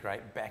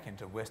reintegrate back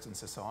into Western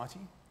society,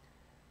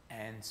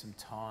 and some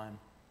time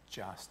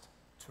just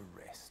to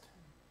rest.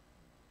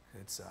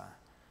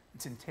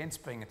 It's intense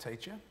being a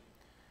teacher,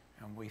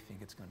 and we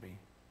think it's going to be,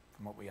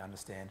 from what we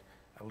understand,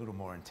 a little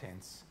more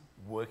intense,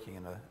 working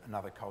in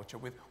another culture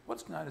with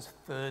what's known as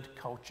third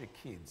culture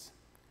kids.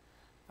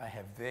 They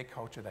have their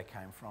culture they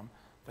came from,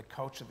 the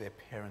culture their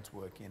parents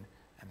work in,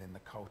 and then the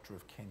culture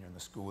of Kenya and the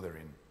school they're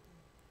in.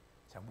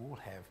 So we'll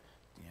have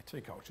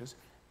two cultures,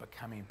 but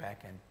coming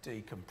back and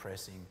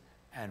decompressing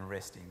and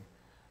resting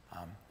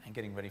and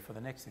getting ready for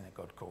the next thing that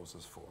God calls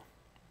us for.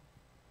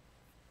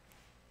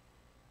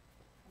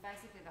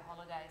 Basically, the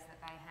holidays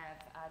that they have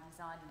are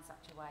designed in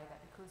such a way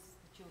that because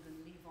the children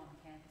live on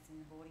campus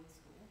in the boarding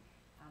school,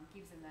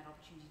 gives them that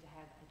opportunity to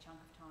have a chunk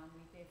of time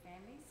with their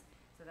families.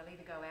 So they'll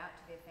either go out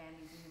to their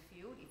families in the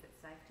field if it's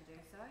safe to do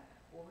so,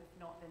 or if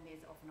not, then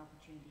there's often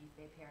opportunity if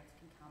their parents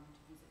can come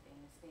to visit them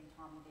and spend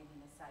time with them in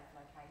a safe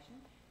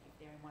location if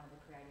they're in one of the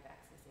creative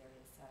access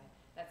areas. So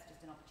that's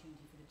just an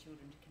opportunity for the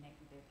children to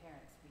connect with their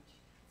parents, which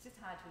it's just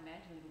hard to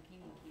imagine little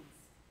Kenyan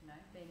kids,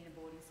 being in a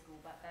boarding school,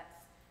 but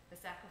that's the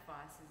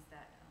sacrifices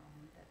that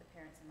that the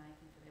parents are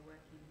making for their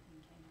work in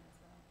Kenya as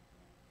well.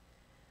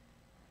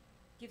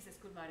 Gives us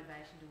good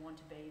motivation to want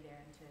to be there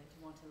and to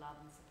want to love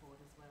and support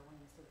as well when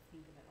you sort of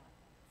think of it like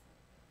that.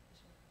 So, for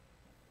sure.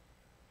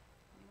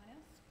 Anyone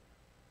else?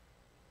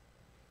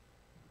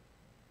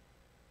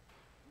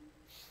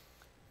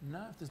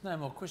 No, if there's no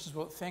more questions,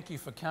 well, thank you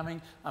for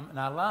coming. And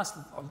our last,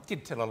 I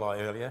did tell a lie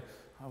earlier,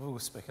 I will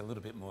speak a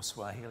little bit more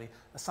Swahili.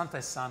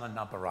 Asante sana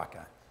na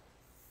baraka.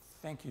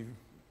 Thank you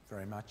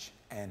very much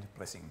and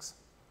blessings.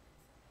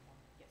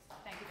 Yes,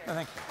 thank you very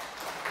much. Thank you.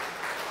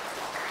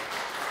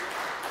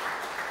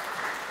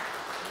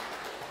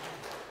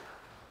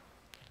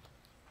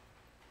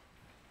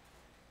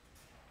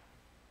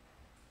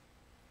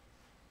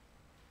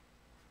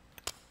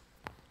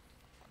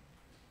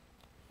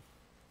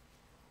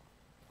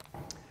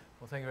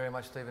 Well, thank you very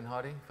much, Stephen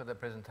Heidi, for that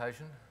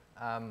presentation.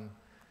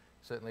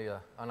 Certainly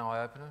an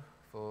eye-opener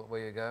for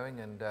where you're going,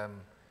 and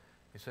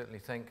we certainly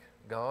thank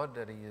God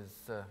that He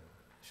has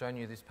shown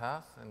you this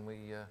path, and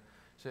we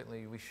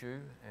certainly wish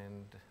you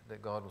and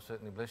that God will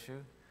certainly bless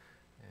you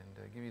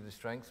and give you the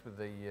strength with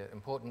the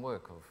important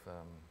work of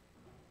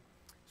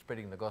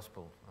spreading the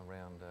gospel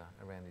around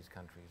these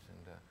countries,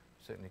 and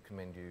certainly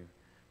commend you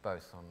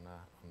both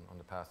on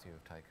the path you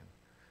have taken.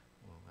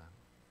 We'll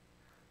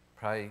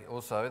pray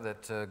also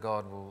that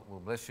God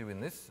will bless you in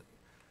this.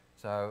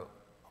 So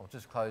I'll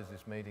just close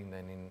this meeting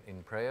then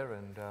in prayer,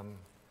 and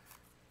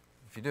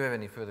if you do have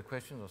any further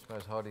questions, I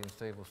suppose Heidi and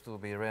Steve will still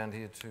be around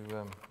here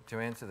to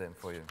answer them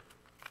for you.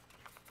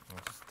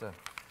 I'll just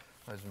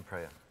close in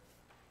prayer.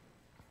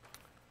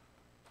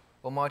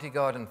 Almighty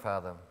God and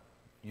Father,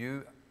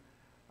 you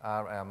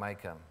are our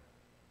Maker.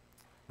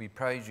 We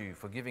praise you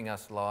for giving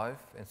us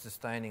life and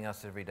sustaining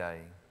us every day.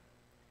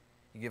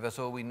 You give us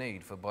all we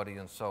need for body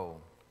and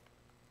soul.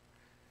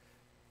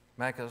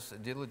 Make us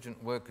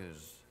diligent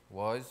workers,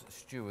 wise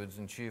stewards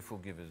and cheerful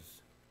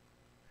givers.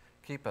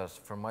 Keep us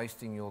from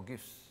wasting your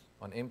gifts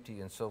on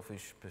empty and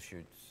selfish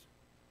pursuits.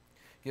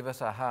 Give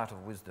us a heart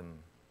of wisdom.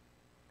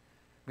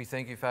 We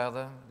thank you,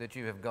 Father, that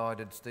you have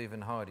guided Steve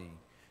and Heidi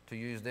to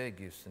use their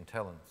gifts and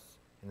talents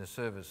in the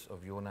service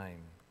of your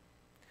name.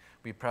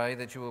 We pray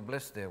that you will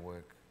bless their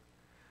work,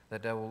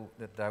 that they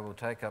will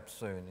take up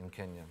soon in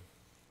Kenya.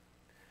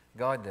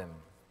 Guide them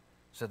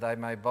so they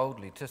may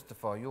boldly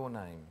testify your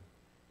name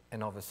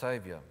and of a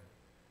Saviour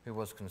who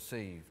was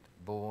conceived,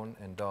 born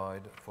and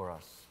died for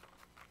us.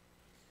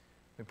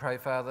 We pray,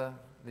 Father,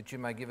 that you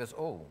may give us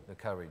all the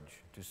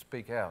courage to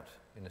speak out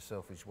in a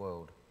selfish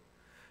world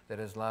that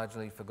has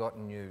largely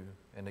forgotten you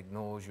and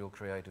ignores your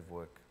creative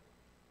work.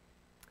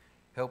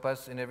 Help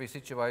us in every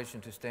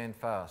situation to stand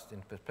fast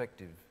in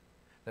perspective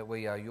that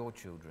we are your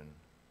children,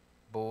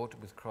 bought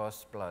with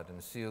Christ's blood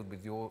and sealed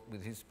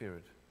with his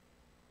Spirit.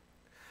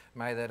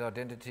 May that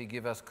identity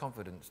give us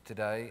confidence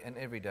today and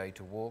every day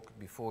to walk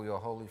before your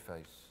holy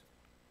face,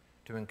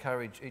 to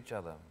encourage each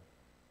other,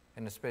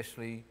 and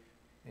especially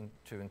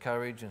to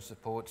encourage and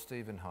support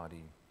Steve and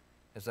Heidi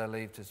as they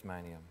leave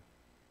Tasmania.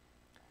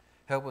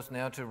 Help us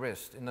now to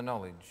rest in the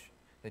knowledge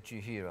that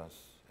you hear us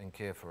and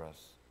care for us.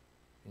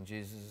 In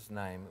Jesus'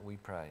 name we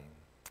pray.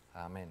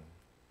 Amen.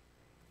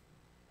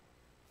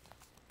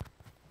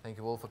 Thank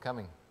you all for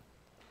coming.